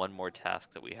gives us one more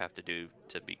task that we have to do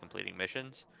to be completing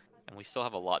missions, and we still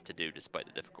have a lot to do despite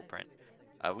the difficult print.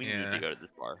 We need to yeah, go to this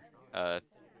bar.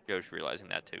 Yosh realizing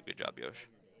that too. Good job, Yosh.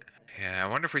 yeah. I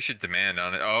wonder if we should demand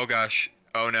on it. Oh gosh.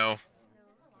 Oh no.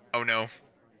 Oh no.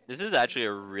 This is actually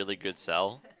a really good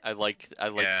sell. I like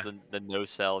Yeah. the no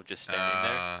sell just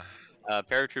standing there. Uh,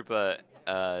 Paratroopa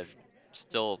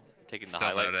still taking the Still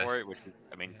highlight for it, noticed. which is,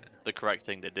 I mean, Yeah. the correct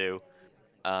thing to do.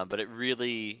 But it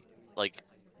really, like,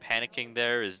 panicking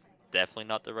there is definitely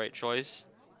not the right choice.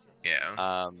 Yeah.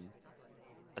 Um,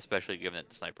 Especially given that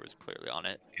the sniper was clearly on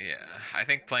it. Yeah. I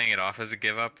think playing it off as a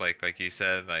give up, like you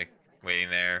said, like waiting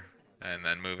there and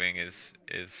then moving is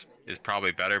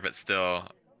probably better, but still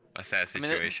a sad I mean,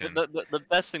 situation. the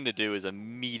best thing to do is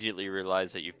immediately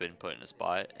realize that you've been put in a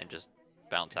spot and just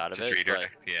bounce out of Just it. But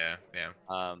redirect. Yeah, yeah,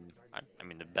 I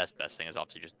mean, the best thing is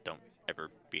obviously just don't ever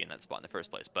be in that spot in the first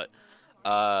place. But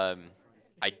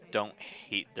I don't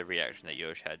hate the reaction that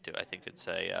Yosh had to it. I think it's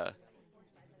a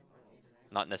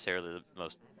not necessarily the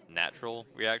most natural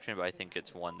reaction, but I think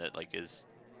it's one that like is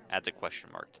adds a question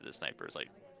mark to the snipers. Like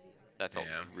that felt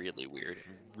yeah. really weird,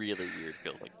 and really weird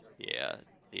feels like the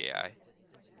AI.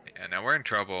 Yeah, now we're in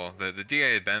trouble. The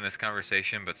DA had been in this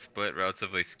conversation, but split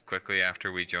relatively quickly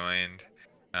after we joined.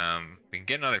 We can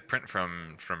get another print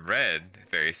from Red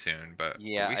very soon, but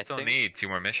Yeah, we I still think need 2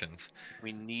 more missions.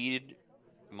 we need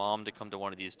Mom to come to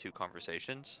one of these two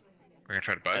conversations We're gonna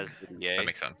try to bug. as the That DA,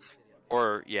 makes sense.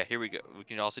 or yeah, here we go. We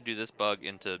can also do this bug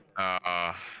into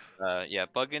Uh, yeah,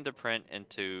 bug into print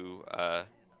into we uh,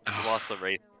 lost the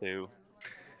race too.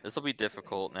 This will be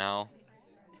difficult now.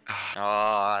 uh,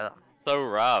 Ah, so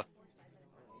rough.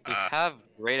 We uh, have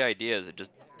great ideas, and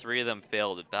just three of them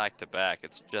failed back to back.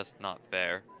 It's just not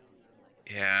fair.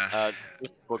 yeah. Uh,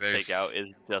 this book takeout There's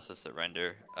is just a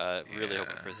surrender. Really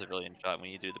hoping yeah, for a civilian shot when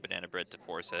you do the banana bread to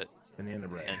force it, Banana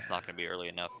bread. and yeah, it's not going to be early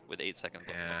enough. With 8 seconds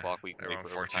on the yeah. clock, we can wait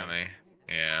for overtime. Unfortunately,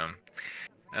 yeah.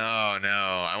 Oh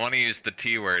no, I want to use the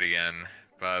T word again,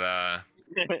 but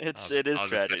It is I'll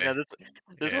just tragic. say Now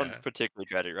this one's yeah, particularly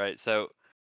tragic, right? So,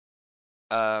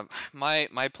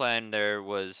 my plan there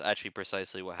was actually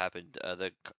precisely what happened.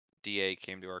 DA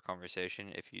came to our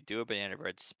conversation. If you do a banana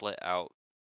bread, split out,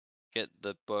 get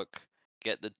the book,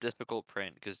 get the difficult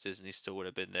print because Disney still would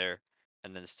have been there,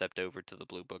 and then stepped over to the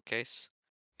blue bookcase.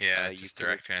 yeah. You Just could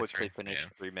have direct quickly transferring. Yeah.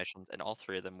 finished 3 missions, and all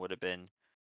three of them would have been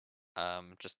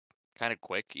just kind of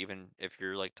quick, even if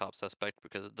you're like top suspect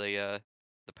because of the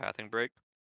pathing break.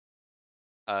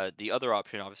 The other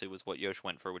option obviously was what Yosh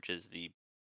went for, which is the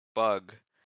bug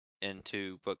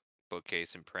into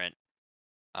bookcase and print.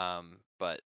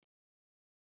 But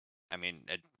I mean,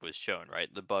 it was shown, right?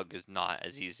 The bug is not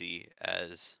as easy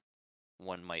as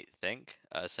one might think,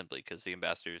 simply because the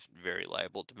ambassador is very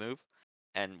liable to move.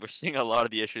 And we're seeing a lot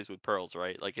of the issues with pearls,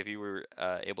 right? Like if you were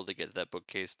able to get that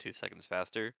bookcase 2 seconds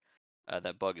faster,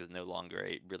 that bug is no longer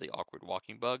a really awkward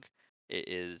walking bug. It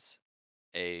is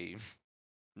a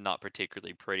not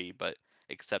particularly pretty but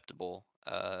acceptable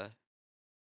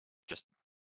just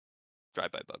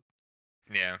drive-by bug.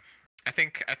 Yeah, I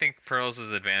think Pearls'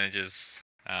 advantages,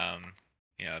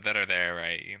 that are there,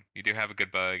 right? You do have a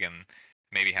good bug and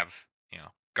maybe have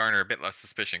garner a bit less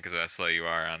suspicion because of how slow you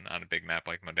are on a big map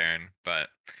like Modern. But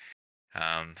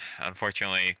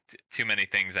unfortunately, too many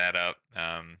things add up.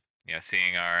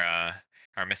 Seeing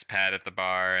our miss pad at the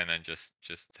bar and then just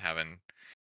having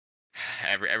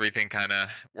everything kind of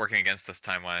working against us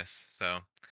time wise. So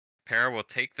Para will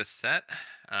take the set,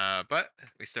 but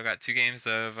we still got 2 games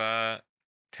of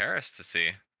Terrace to see.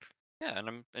 Yeah, and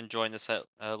I'm enjoying this set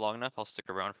long enough. I'll stick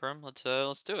around for him. Let's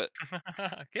do it.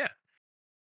 Yeah.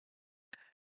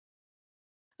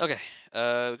 Okay,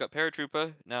 we've got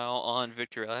Paratroopa now on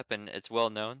Victory Lap, and it's well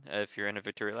known if you're in a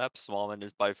Victory Lap, Smallman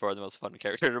is by far the most fun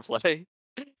character to play.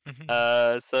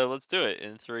 So let's do it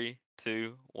in 3,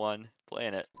 2, 1,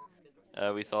 playing it.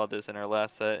 We saw this in our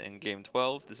last set in game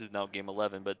 12. This is now game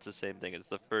 11, but it's the same thing. It's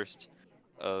the first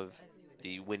of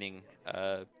the winning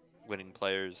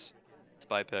players'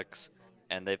 spy picks,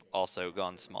 and they've also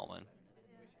gone Smallman.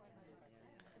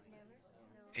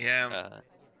 Yeah, I'm it's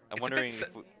a bit. wondering if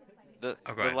The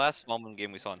Oh, go the ahead. last Smallman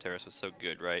game we saw on Terrace was so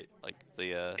good, right? Like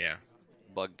the Yeah.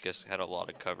 bug just had a lot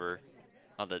of cover.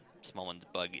 Not that Smallman's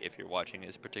bug, if you're watching,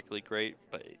 is particularly great,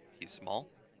 but he's small.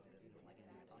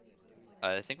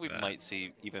 I think we The, might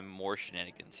see even more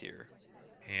shenanigans here.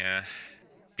 yeah.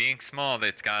 Being small,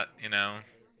 it's got, it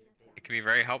can be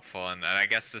very helpful, and I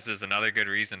guess this is another good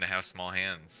reason to have small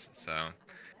hands. So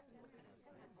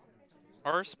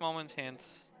Are Smallman's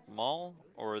hands small,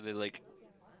 or are they like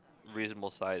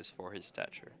reasonable size for his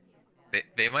stature?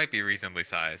 they might be reasonably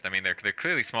sized. I mean, they're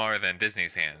clearly smaller than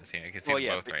Disney's hands. You can see Well, them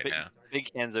yeah, both right now. big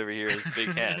hands over here is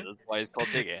big hands. That's why it's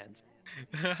called big hands.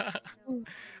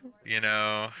 you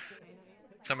know,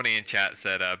 somebody in chat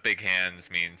said big hands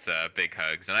means big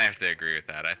hugs, and I have to agree with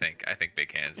that. I think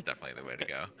big hands is definitely the way to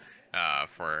go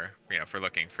for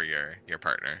looking for your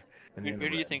partner. Who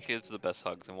do you think is the best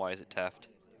hugs, and why is it Taft?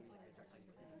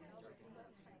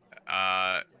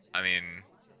 I mean,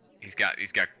 he's got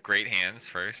great hands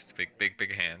first,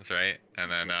 big hands, right?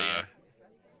 And then Yeah.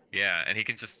 yeah, and he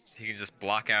can just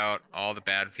block out all the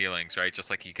bad feelings, right? Just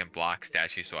like he can block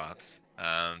statue swaps.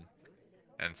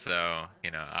 And so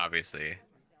obviously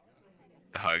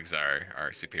the hugs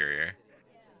are superior.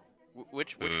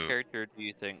 Which Ooh, character do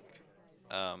you think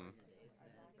um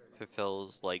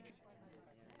fulfills like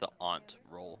the aunt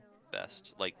role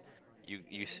best? Like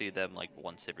you see them like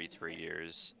once every 3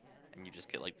 years, and you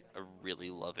just get like a really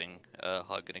loving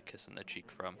hug and a kiss on the cheek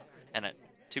from. And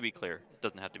to be clear, it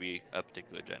doesn't have to be a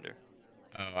particular gender.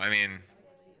 oh, I mean,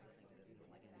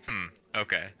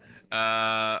 okay.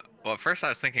 Well, at first I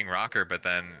was thinking rocker, but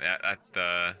then at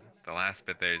the last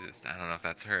bit there, just I don't know if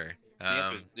that's her.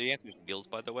 The answer is Gills,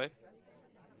 by the way.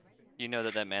 You know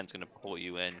that man's gonna pull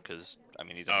you in because I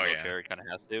mean he's in a Oh yeah, wheelchair, he kind of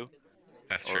has to,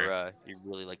 that's true. or he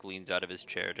really like leans out of his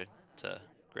chair to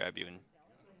grab you and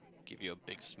give you a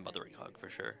big smothering hug for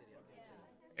sure.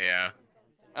 Yeah.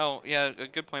 Oh, yeah, a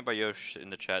good point by Yosh in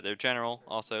the chat. They're general,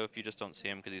 also, if you just don't see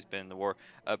him because he's been in the war.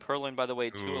 Purloin, by the way,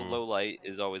 to a Ooh. low light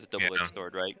is always a Yeah. double-edged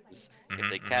sword, right? Because if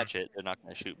they Mhm. catch it, they're not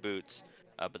going to shoot boots.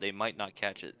 But they might not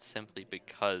catch it simply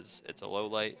because it's a low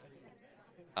light.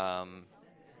 Um,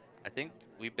 I think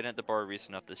we've been at the bar recent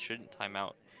enough. This shouldn't time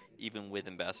out, even with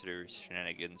Ambassador's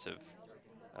shenanigans of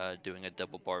doing a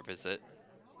double bar visit.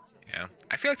 Yeah.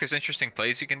 I feel like there's interesting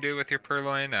plays you can do with your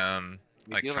purloin.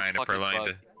 We Like do have a trying to pocket purloin bug.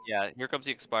 to. Yeah, here comes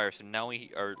the Expire, so now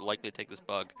we are likely to take this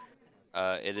bug.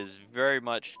 It is very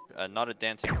much not a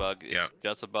dancing bug. Yep. It's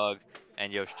just a bug,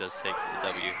 and Yosh does take the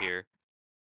W here.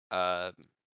 Um,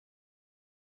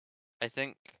 I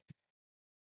think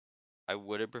I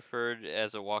would have preferred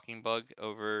as a walking bug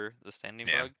over the standing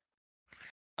Yeah. bug.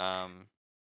 Um,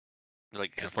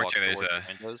 like Yeah. just walks Unfortunately, there's towards a.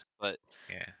 windows. But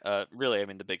Yeah. really, I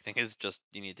mean, the big thing is just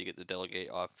you need to get the delegate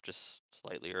off just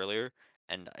slightly earlier,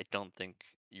 and I don't think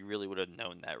you really would have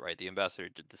known that, right? The ambassador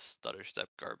did this stutter step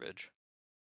garbage.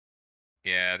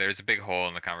 Yeah. There's a big hole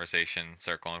in the conversation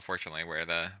circle, unfortunately, where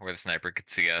the sniper could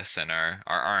see us and our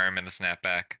arm in the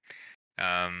snapback.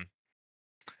 Um.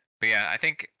 But yeah, I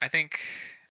think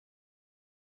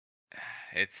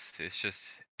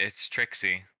it's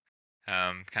tricksy.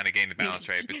 Kind of getting the balance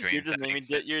right You're between just setting. naming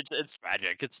it. It's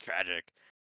tragic. It's tragic.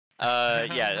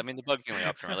 Yeah, I mean the bug's the only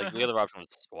option, right? Like the other option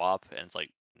was swap, and it's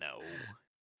like no,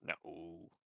 no,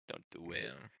 don't do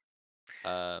it. Yeah.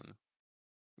 Um,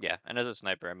 yeah, and as a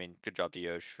sniper, I mean, good job to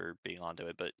Yosh for being onto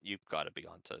it, but you've got to be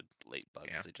onto late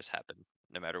Yeah. bugs. It just happened,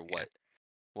 no matter Yeah.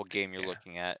 what game you're Yeah.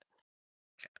 looking at.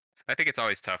 I think it's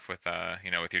always tough with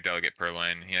with your delegate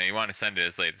purloin. You want to send it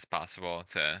as late as possible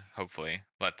to hopefully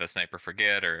let the sniper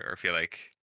forget or feel like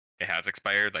it has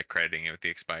expired, like crediting it with the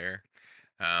expire.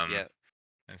 Um, Yeah,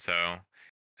 and so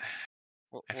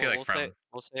we'll, I feel we'll like we'll say from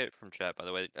we'll say it from chat. By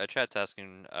the way, chat's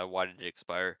asking why did it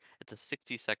expire? It's a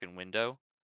 60-second window,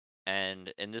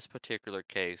 and in this particular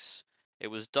case, it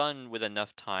was done with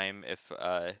enough time if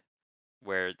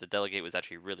where the delegate was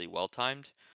actually really well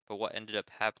timed. But what ended up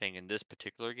happening in this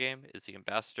particular game is the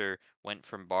ambassador went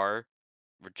from bar,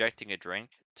 rejecting a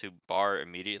drink, to bar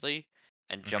immediately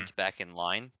and mhm, jumped back in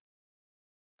line,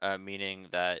 meaning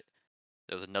that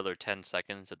there was another 10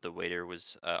 seconds that the waiter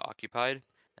was occupied.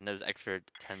 And those extra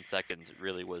 10 seconds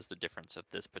really was the difference of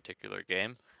this particular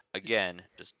game. Again,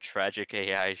 just tragic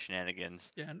AI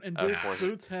shenanigans. Yeah, and Forced.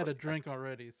 Boots had a drink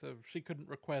already, so she couldn't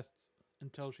request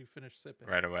until she finished sipping.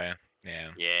 right away.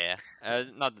 Yeah. Yeah, So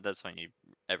not that that's something you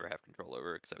ever have control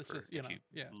over, except it's for just if you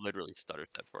yeah. literally stutter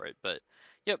step for it. But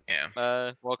yep,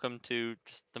 Yeah. welcome to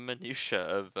just the minutia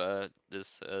of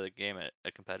this game at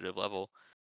a competitive level.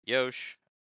 Yosh,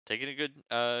 taking a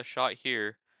good shot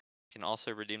here, can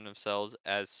also redeem themselves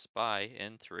as Spy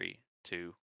in 3,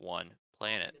 2, 1,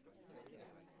 planet.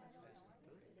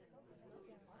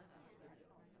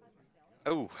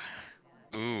 Oh,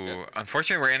 Ooh,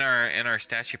 unfortunately, we're in our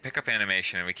statue pickup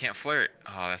animation and we can't flirt.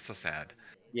 Oh, that's so sad.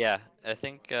 yeah. I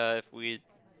think if we'd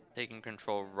taken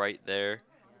control right there,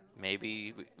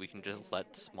 maybe we can just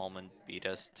let Smallman beat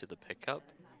us to the pickup.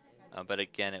 But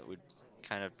again, it would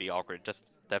kind of be awkward. Just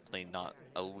definitely not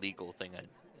a legal thing an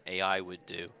AI would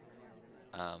do.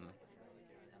 Um,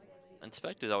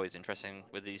 Inspect is always interesting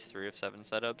with these 3 of 7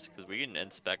 setups because we can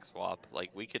inspect swap.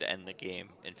 Like we could end the game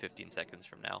in 15 seconds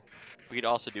from now. We could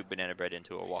also do banana bread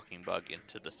into a walking bug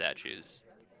into the statues.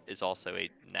 Is also a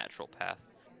natural path.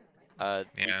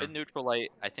 We Yeah. did neutral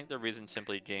light. I think the reason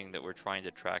simply being that we're trying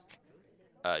to track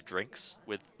drinks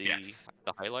with Yes.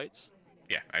 the highlights.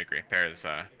 Yeah, I agree. Para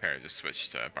just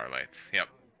switched to bar lights. Yep.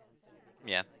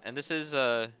 Yeah, and this is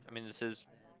I mean this is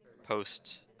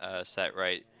post set,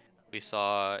 right? We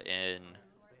saw in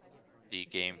the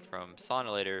game from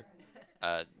Sonulator,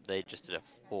 they just did a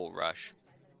full rush.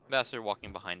 Ambassador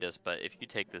walking behind us, but if you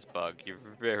take this bug, you're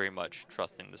very much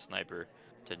trusting the sniper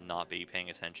to not be paying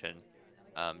attention,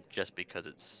 just because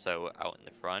it's so out in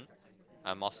the front.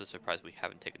 I'm also surprised we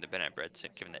haven't taken the Bennett bread,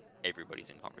 given that everybody's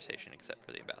in conversation except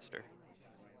for the ambassador.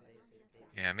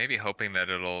 Yeah, maybe hoping that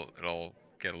it'll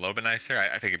get a little bit nicer.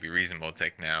 I think it'd be reasonable to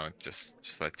take now.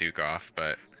 Just let Duke off,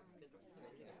 but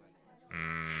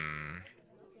mm,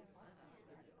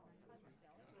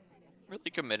 Really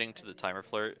committing to the timer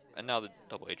flirt, and now the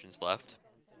double agent's left.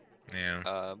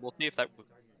 yeah. We'll see if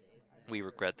we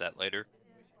regret that later.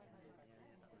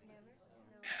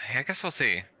 Yeah, I guess we'll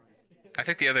see. I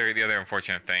think the other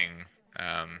unfortunate thing,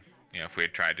 um, if we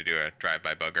had tried to do a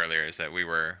drive-by bug earlier, is that we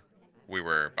were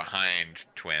behind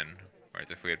Twin, whereas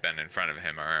if we had been in front of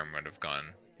him, our arm would have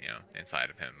gone, inside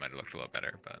of him. Might have looked a little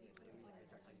better, but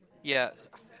Yeah,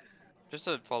 just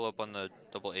to follow up on the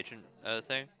double agent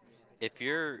thing, if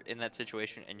you're in that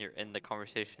situation and you're in the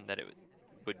conversation that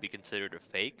would be considered a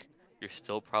fake, you're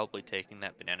still probably taking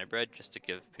that banana bread just to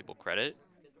give people credit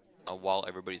while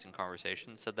everybody's in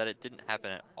conversation. So that it didn't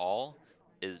happen at all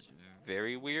is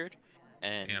very weird. yeah,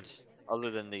 And other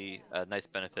than the nice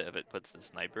benefit of it puts the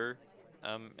sniper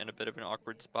in a bit of an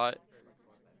awkward spot,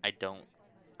 I don't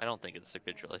I don't think it's a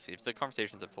good choice. If the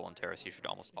conversation's at full on terrace, you should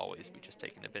almost always be just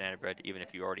taking the banana bread, even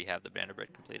if you already have the banana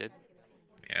bread completed.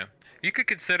 yeah. You could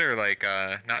consider like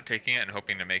not taking it and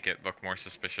hoping to make it look more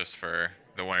suspicious for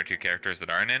the one or two characters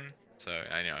that aren't in. So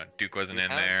I know Duke wasn't We in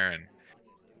have there, and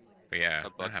but yeah, a I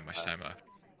don't bug have much path. time left.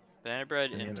 Banana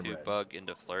bread Banana into bread. bug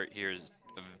into flirt here is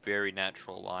a very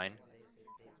natural line.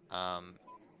 Um,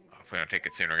 If we don't take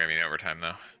it soon, we're gonna be in overtime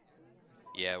though.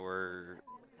 yeah,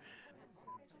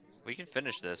 we can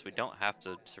finish this. We don't have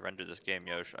to surrender this game,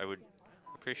 Yosh. I would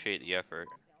appreciate the effort.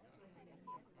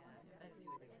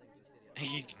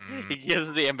 He Mm. gives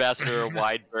the ambassador a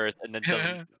wide berth and then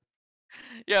doesn't.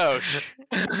 Yosh.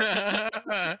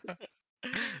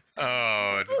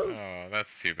 Oh,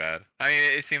 that's too bad. I mean,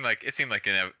 it seemed like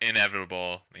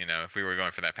inevitable. If we were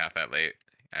going for that path that late,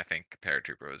 I think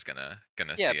Paratrooper was gonna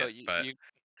Yeah, see it. but But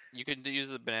you could use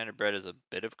the banana bread as a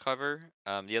bit of cover.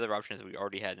 The other option is we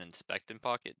already had an inspect in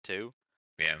pocket too.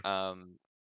 yeah, Um,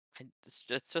 it's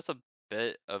just a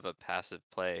bit of a passive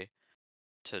play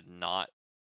to not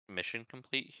mission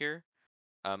complete here.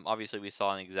 Obviously we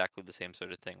saw exactly the same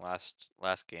sort of thing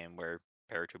last game where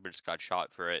Paratrooper just got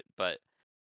shot for it, but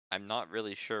I'm not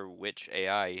really sure which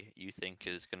AI you think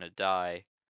is gonna die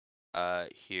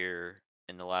here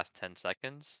in the last 10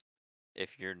 seconds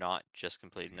if you're not just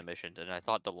completing the mission. And I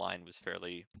thought the line was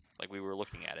fairly like we were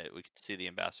looking at it. We could see the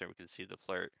ambassador, we could see the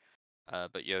flirt,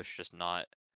 but Yosh just not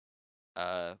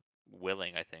uh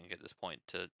willing, I think, at this point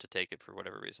to take it for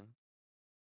whatever reason.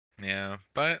 yeah.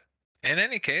 But in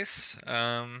any case,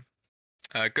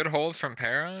 a good hold from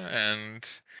Para, and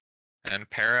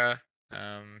Para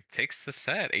takes the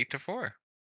set 8-4.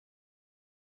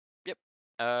 Yep.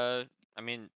 I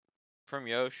mean, from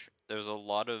Yosh, there's a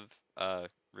lot of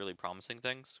really promising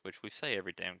things, which we say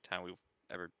every damn time we've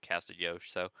ever casted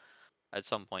Yosh. So at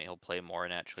some point he'll play more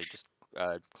and actually just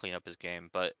clean up his game.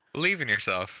 But Believe in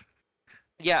yourself.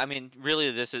 yeah, I mean,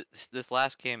 really, this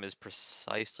last game is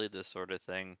precisely the sort of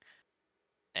thing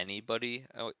anybody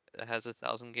that has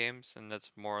 1,000 games, and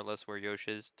that's more or less where Yosh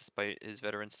is, despite his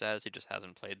veteran status. He just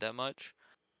hasn't played that much.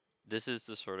 This is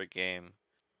the sort of game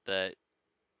that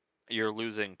you're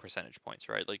losing percentage points,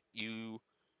 right? Like you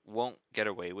won't get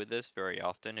away with this very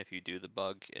often if you do the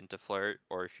bug into flirt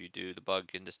or if you do the bug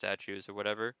into statues or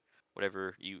whatever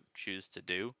you choose to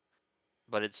do.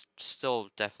 But it's still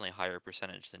definitely higher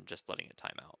percentage than just letting it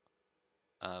time out.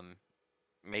 Um,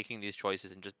 Making these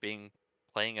choices and just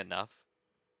playing enough,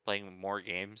 playing more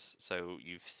games, so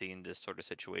you've seen this sort of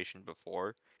situation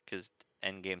before, because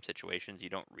end game situations you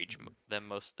don't reach them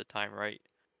most of the time, right?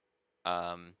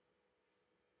 Um,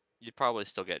 you'd probably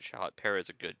still get shot. Para is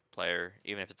a good player,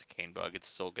 even if it's a cane bug, it's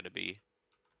still going to be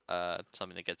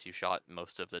something that gets you shot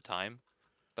most of the time.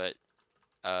 But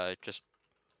just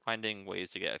finding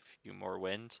ways to get a few more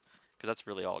wins, because that's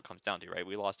really all it comes down to, right?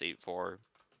 We lost 8-4.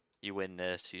 You win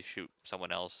this, you shoot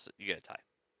someone else, you get a tie.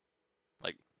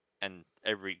 Like, and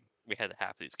we had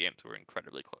half of these games were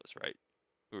incredibly close, right?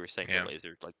 We were saying the Yeah.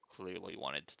 lasers like clearly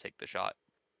wanted to take the shot,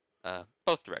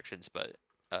 both directions, but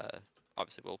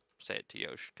obviously we'll say it to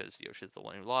Yosh because Yosh is the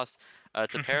one who lost.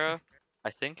 To Para,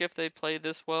 I think if they play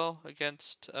this well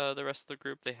against the rest of the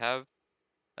group, they have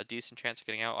a decent chance of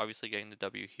getting out. Obviously, getting the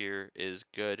W here is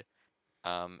good.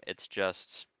 It's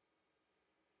just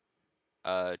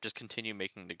continue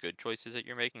making the good choices that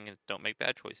you're making and don't make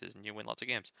bad choices, and you win lots of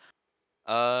games.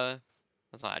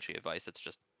 That's not actually advice. It's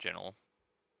just general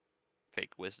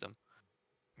fake wisdom.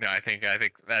 No, I think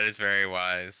that is very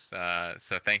wise.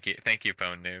 So thank you,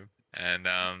 Bone Noob. And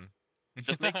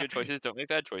Just make good choices. Don't make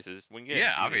bad choices. Win games.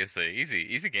 yeah, You win. obviously,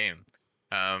 easy game.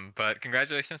 But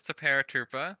congratulations to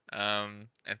Paratroopa. And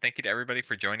thank you to everybody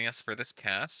for joining us for this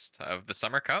cast of the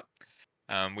Summer Cup.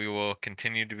 We will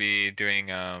continue to be doing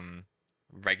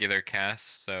regular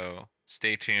casts, so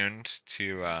stay tuned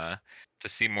to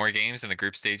see more games in the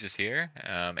group stages here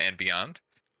and beyond.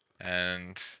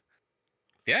 And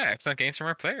yeah, excellent games from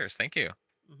our players. Thank you.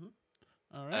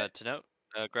 All right. To note,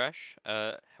 Grash,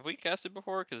 have we casted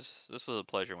before? Because this was a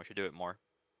pleasure and we should do it more.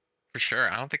 For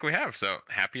sure. I don't think we have. So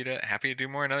happy to do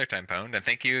more another time, Pwned. And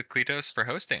thank you, Kletos, for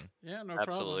hosting. Yeah, no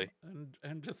Absolutely. problem.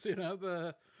 And just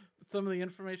the some of the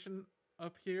information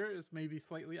up here is maybe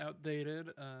slightly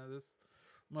outdated.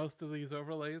 Most of these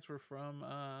overlays were from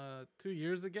 2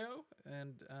 years ago,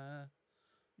 and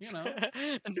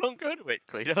And don't go to it,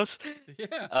 Kratos.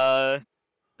 yeah,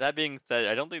 That being said,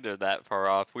 I don't think they're that far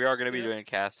off. We are going to be yeah, doing a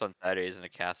cast on Saturdays and a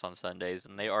cast on Sundays,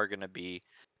 and they are going to be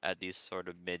at these sort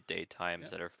of midday times yeah.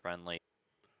 that are friendly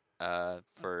for,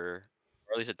 or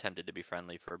at least attempted to be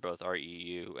friendly for both our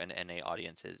EU and NA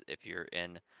audiences. If you're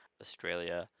in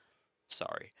Australia,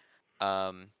 sorry.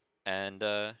 Um, and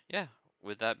yeah,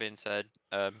 with that being said,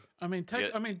 yeah, I mean,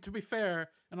 to be fair,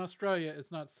 in Australia,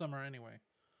 it's not summer anyway.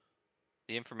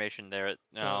 the information there,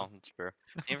 So no, it's true.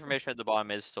 The information at the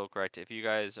bottom is still correct. If you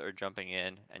guys are jumping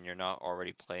in and you're not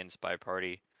already playing Spy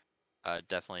Party,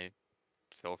 definitely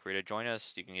feel free to join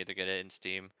us. You can either get it in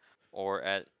Steam or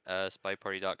at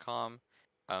spyparty.com.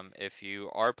 If you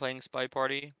are playing Spy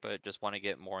Party but just want to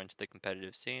get more into the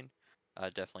competitive scene,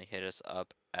 definitely hit us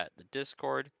up at the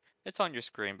Discord. It's on your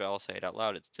screen, but I'll say it out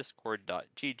loud. It's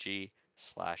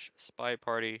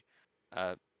discord.gg/spyparty.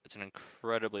 It's an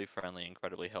incredibly friendly,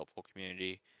 incredibly helpful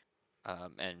community.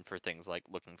 And for things like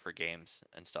looking for games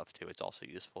and stuff too, it's also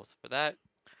useful for that.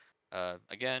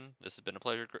 Again, this has been a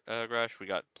pleasure, Grash. We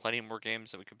got plenty more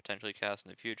games that we could potentially cast in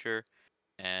the future,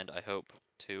 and I hope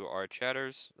to our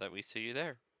chatters that we see you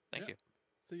there. Thank yeah. you.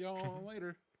 See y'all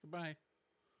later. Goodbye.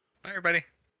 Bye, everybody.